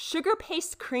Cover-Up, Sugar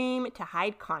Paste Cream to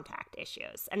Hide Contact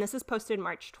Issues. And this is posted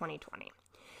March 2020.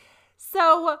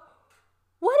 So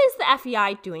what is the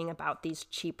FEI doing about these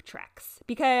cheap tricks?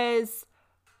 Because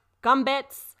gum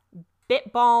bits,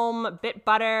 bit balm, bit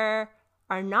butter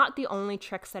are not the only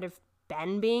tricks that have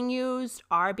been being used,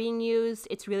 are being used.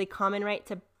 It's really common, right,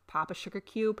 to pop a sugar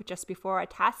cube just before a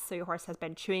test. So your horse has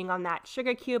been chewing on that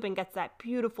sugar cube and gets that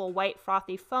beautiful white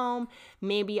frothy foam,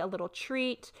 maybe a little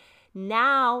treat.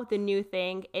 Now the new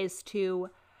thing is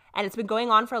and it's been going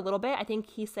on for a little bit. I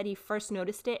think he said he first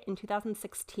noticed it in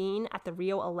 2016 at the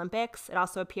Rio Olympics. It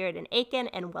also appeared in Aiken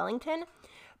and Wellington.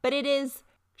 But it is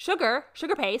sugar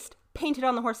paste, painted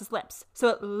on the horse's lips. So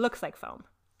it looks like foam.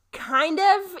 Kind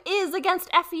of is against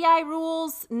FEI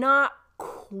rules, not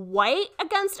quite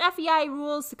against FEI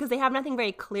rules because they have nothing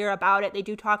very clear about it. They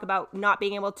do talk about not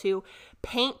being able to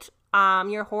paint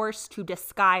your horse to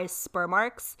disguise spur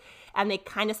marks, and they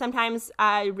kind of sometimes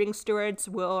ring stewards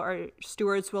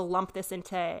will lump this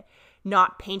into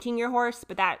not painting your horse,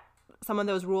 but that some of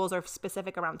those rules are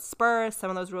specific around spurs,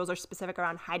 some of those rules are specific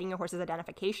around hiding your horse's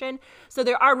identification. So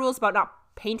there are rules about not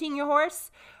painting your horse,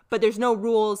 but there's no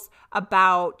rules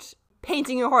about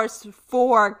painting your horse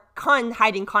for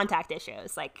hiding contact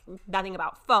issues, like nothing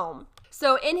about foam.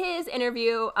 So in his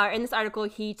interview, in this article,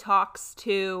 he talks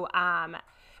to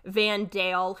Van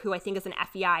Dale, who I think is an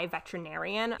FEI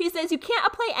veterinarian. He says, you can't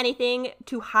apply anything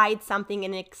to hide something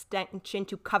in an extension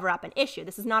to cover up an issue.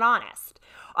 This is not honest.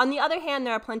 On the other hand,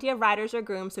 there are plenty of riders or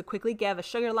grooms who quickly give a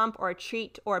sugar lump or a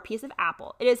treat or a piece of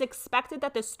apple. It is expected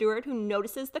that the steward who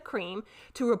notices the cream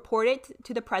to report it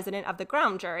to the president of the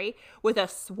ground jury with a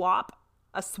swab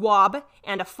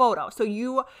and a photo.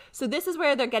 So this is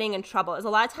where they're getting in trouble. Is a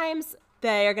lot of times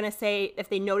they're going to say, if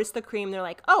they notice the cream, they're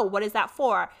like, oh, what is that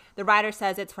for? The rider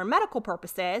says it's for medical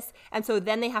purposes. And so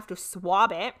then they have to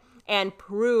swab it and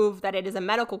prove that it is a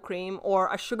medical cream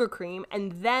or a sugar cream.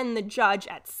 And then the judge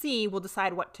at C will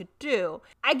decide what to do.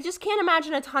 I just can't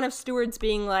imagine a ton of stewards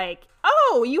being like,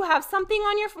 oh, you have something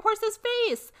on your horse's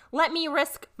face. Let me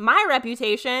risk my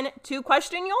reputation to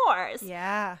question yours.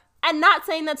 Yeah. And not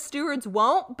saying that stewards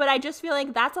won't, but I just feel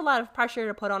like that's a lot of pressure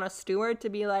to put on a steward to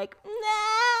be like,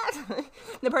 nah.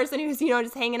 The person who's,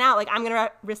 just hanging out, like, I'm going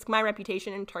to risk my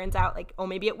reputation, and turns out, like, oh,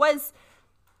 maybe it was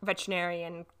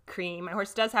veterinarian cream. My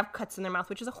horse does have cuts in their mouth,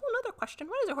 which is a whole other question.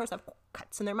 Why does a horse have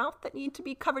cuts in their mouth that need to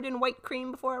be covered in white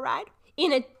cream before a ride?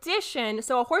 In addition,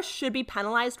 so a horse should be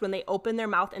penalized when they open their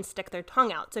mouth and stick their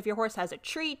tongue out. So if your horse has a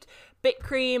treat, bit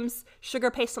creams,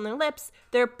 sugar paste on their lips,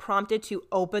 they're prompted to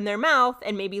open their mouth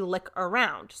and maybe lick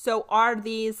around. So are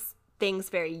these things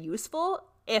very useful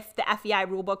if the FEI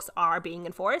rulebooks are being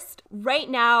enforced? Right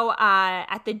now,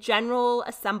 at the General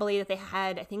Assembly that they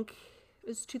had, I think it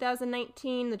was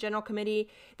 2019, the General Committee,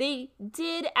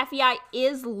 FEI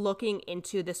is looking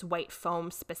into this white foam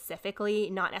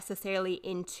specifically, not necessarily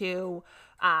into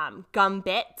gum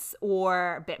bits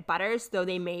or bit butters, though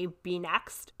they may be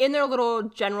next. In their little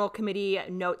General Committee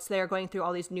notes, they're going through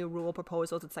all these new rule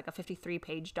proposals. It's like a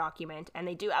 53-page document, and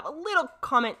they do have a little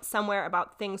comment somewhere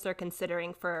about things they're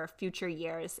considering for future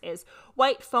years is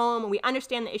white foam. We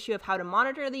understand the issue of how to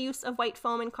monitor the use of white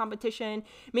foam in competition.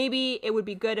 Maybe it would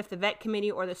be good if the vet committee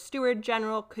or the steward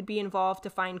general could be involved to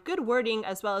find good wording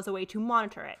as well as a way to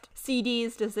monitor it.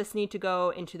 CDs, does this need to go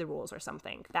into the rules or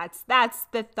something? That's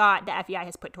the thought the FEI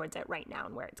has put towards it right now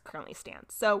and where it currently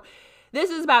stands. So this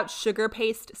is about sugar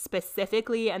paste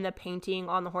specifically and the painting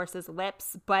on the horse's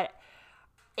lips, but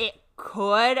it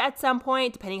could at some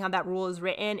point, depending how that rule is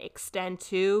written, extend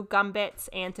to gum bits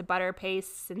and to butter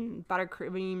pastes and butter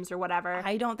creams or whatever.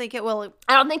 I don't think it will.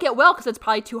 I don't think it will because it's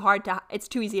probably it's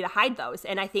too easy to hide those.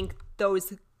 And I think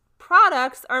those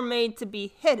products are made to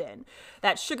be hidden.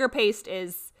 That sugar paste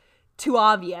is too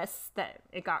obvious that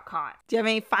it got caught. Do you have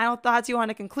any final thoughts you want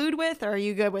to conclude with, or are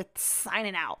you good with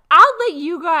signing out? I'll let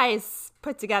you guys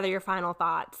put together your final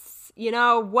thoughts.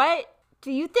 What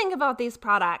do you think about these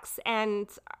products, and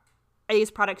are these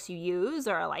products you use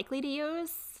or are likely to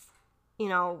use?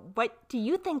 What do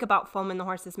you think about foam in the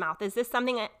horse's mouth? Is this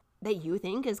something that you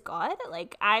think is good?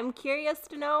 Like, I'm curious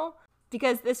to know,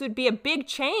 because this would be a big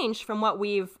change from what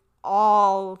we've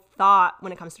all thought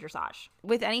when it comes to dressage.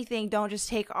 With anything, don't just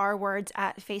take our words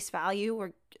at face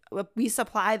value. We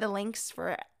supply the links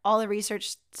for all the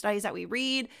research studies that we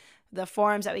read, the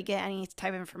forums that we get any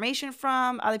type of information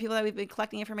from, other people that we've been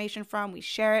collecting information from. We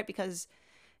share it because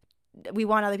we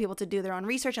want other people to do their own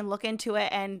research and look into it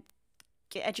and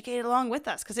get educated along with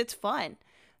us because it's fun.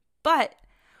 But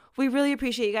we really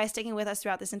appreciate you guys sticking with us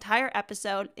throughout this entire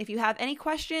episode. If you have any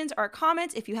questions or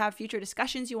comments, if you have future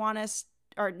discussions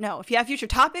if you have future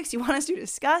topics you want us to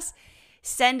discuss,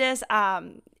 send us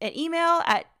an email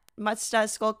at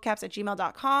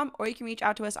mudstudskullcaps@gmail.com, or you can reach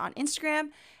out to us on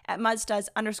Instagram at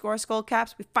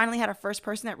mudstuds_skullcaps. We finally had our first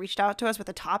person that reached out to us with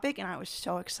a topic, and I was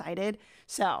so excited.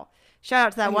 So shout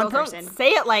out to that one person. Don't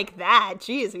say it like that.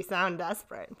 Jeez, we sound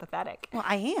desperate and pathetic. Well,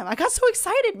 I am. I got so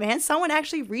excited, man. Someone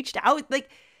actually reached out. Like,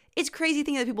 it's crazy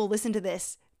thinking that people listen to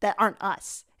this that aren't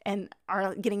us and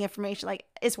are getting information. Like,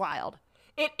 it's wild.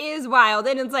 It is wild,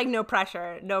 and it's like no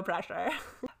pressure.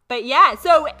 But yeah,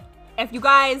 so if you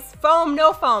guys foam,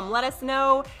 no foam, let us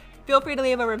know. Feel free to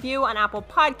leave a review on Apple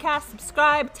Podcasts,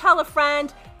 subscribe, tell a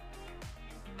friend.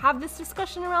 Have this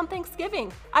discussion around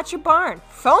Thanksgiving at your barn.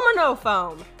 Foam or no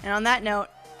foam? And on that note,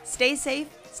 stay safe,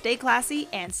 stay classy,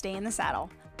 and stay in the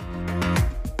saddle.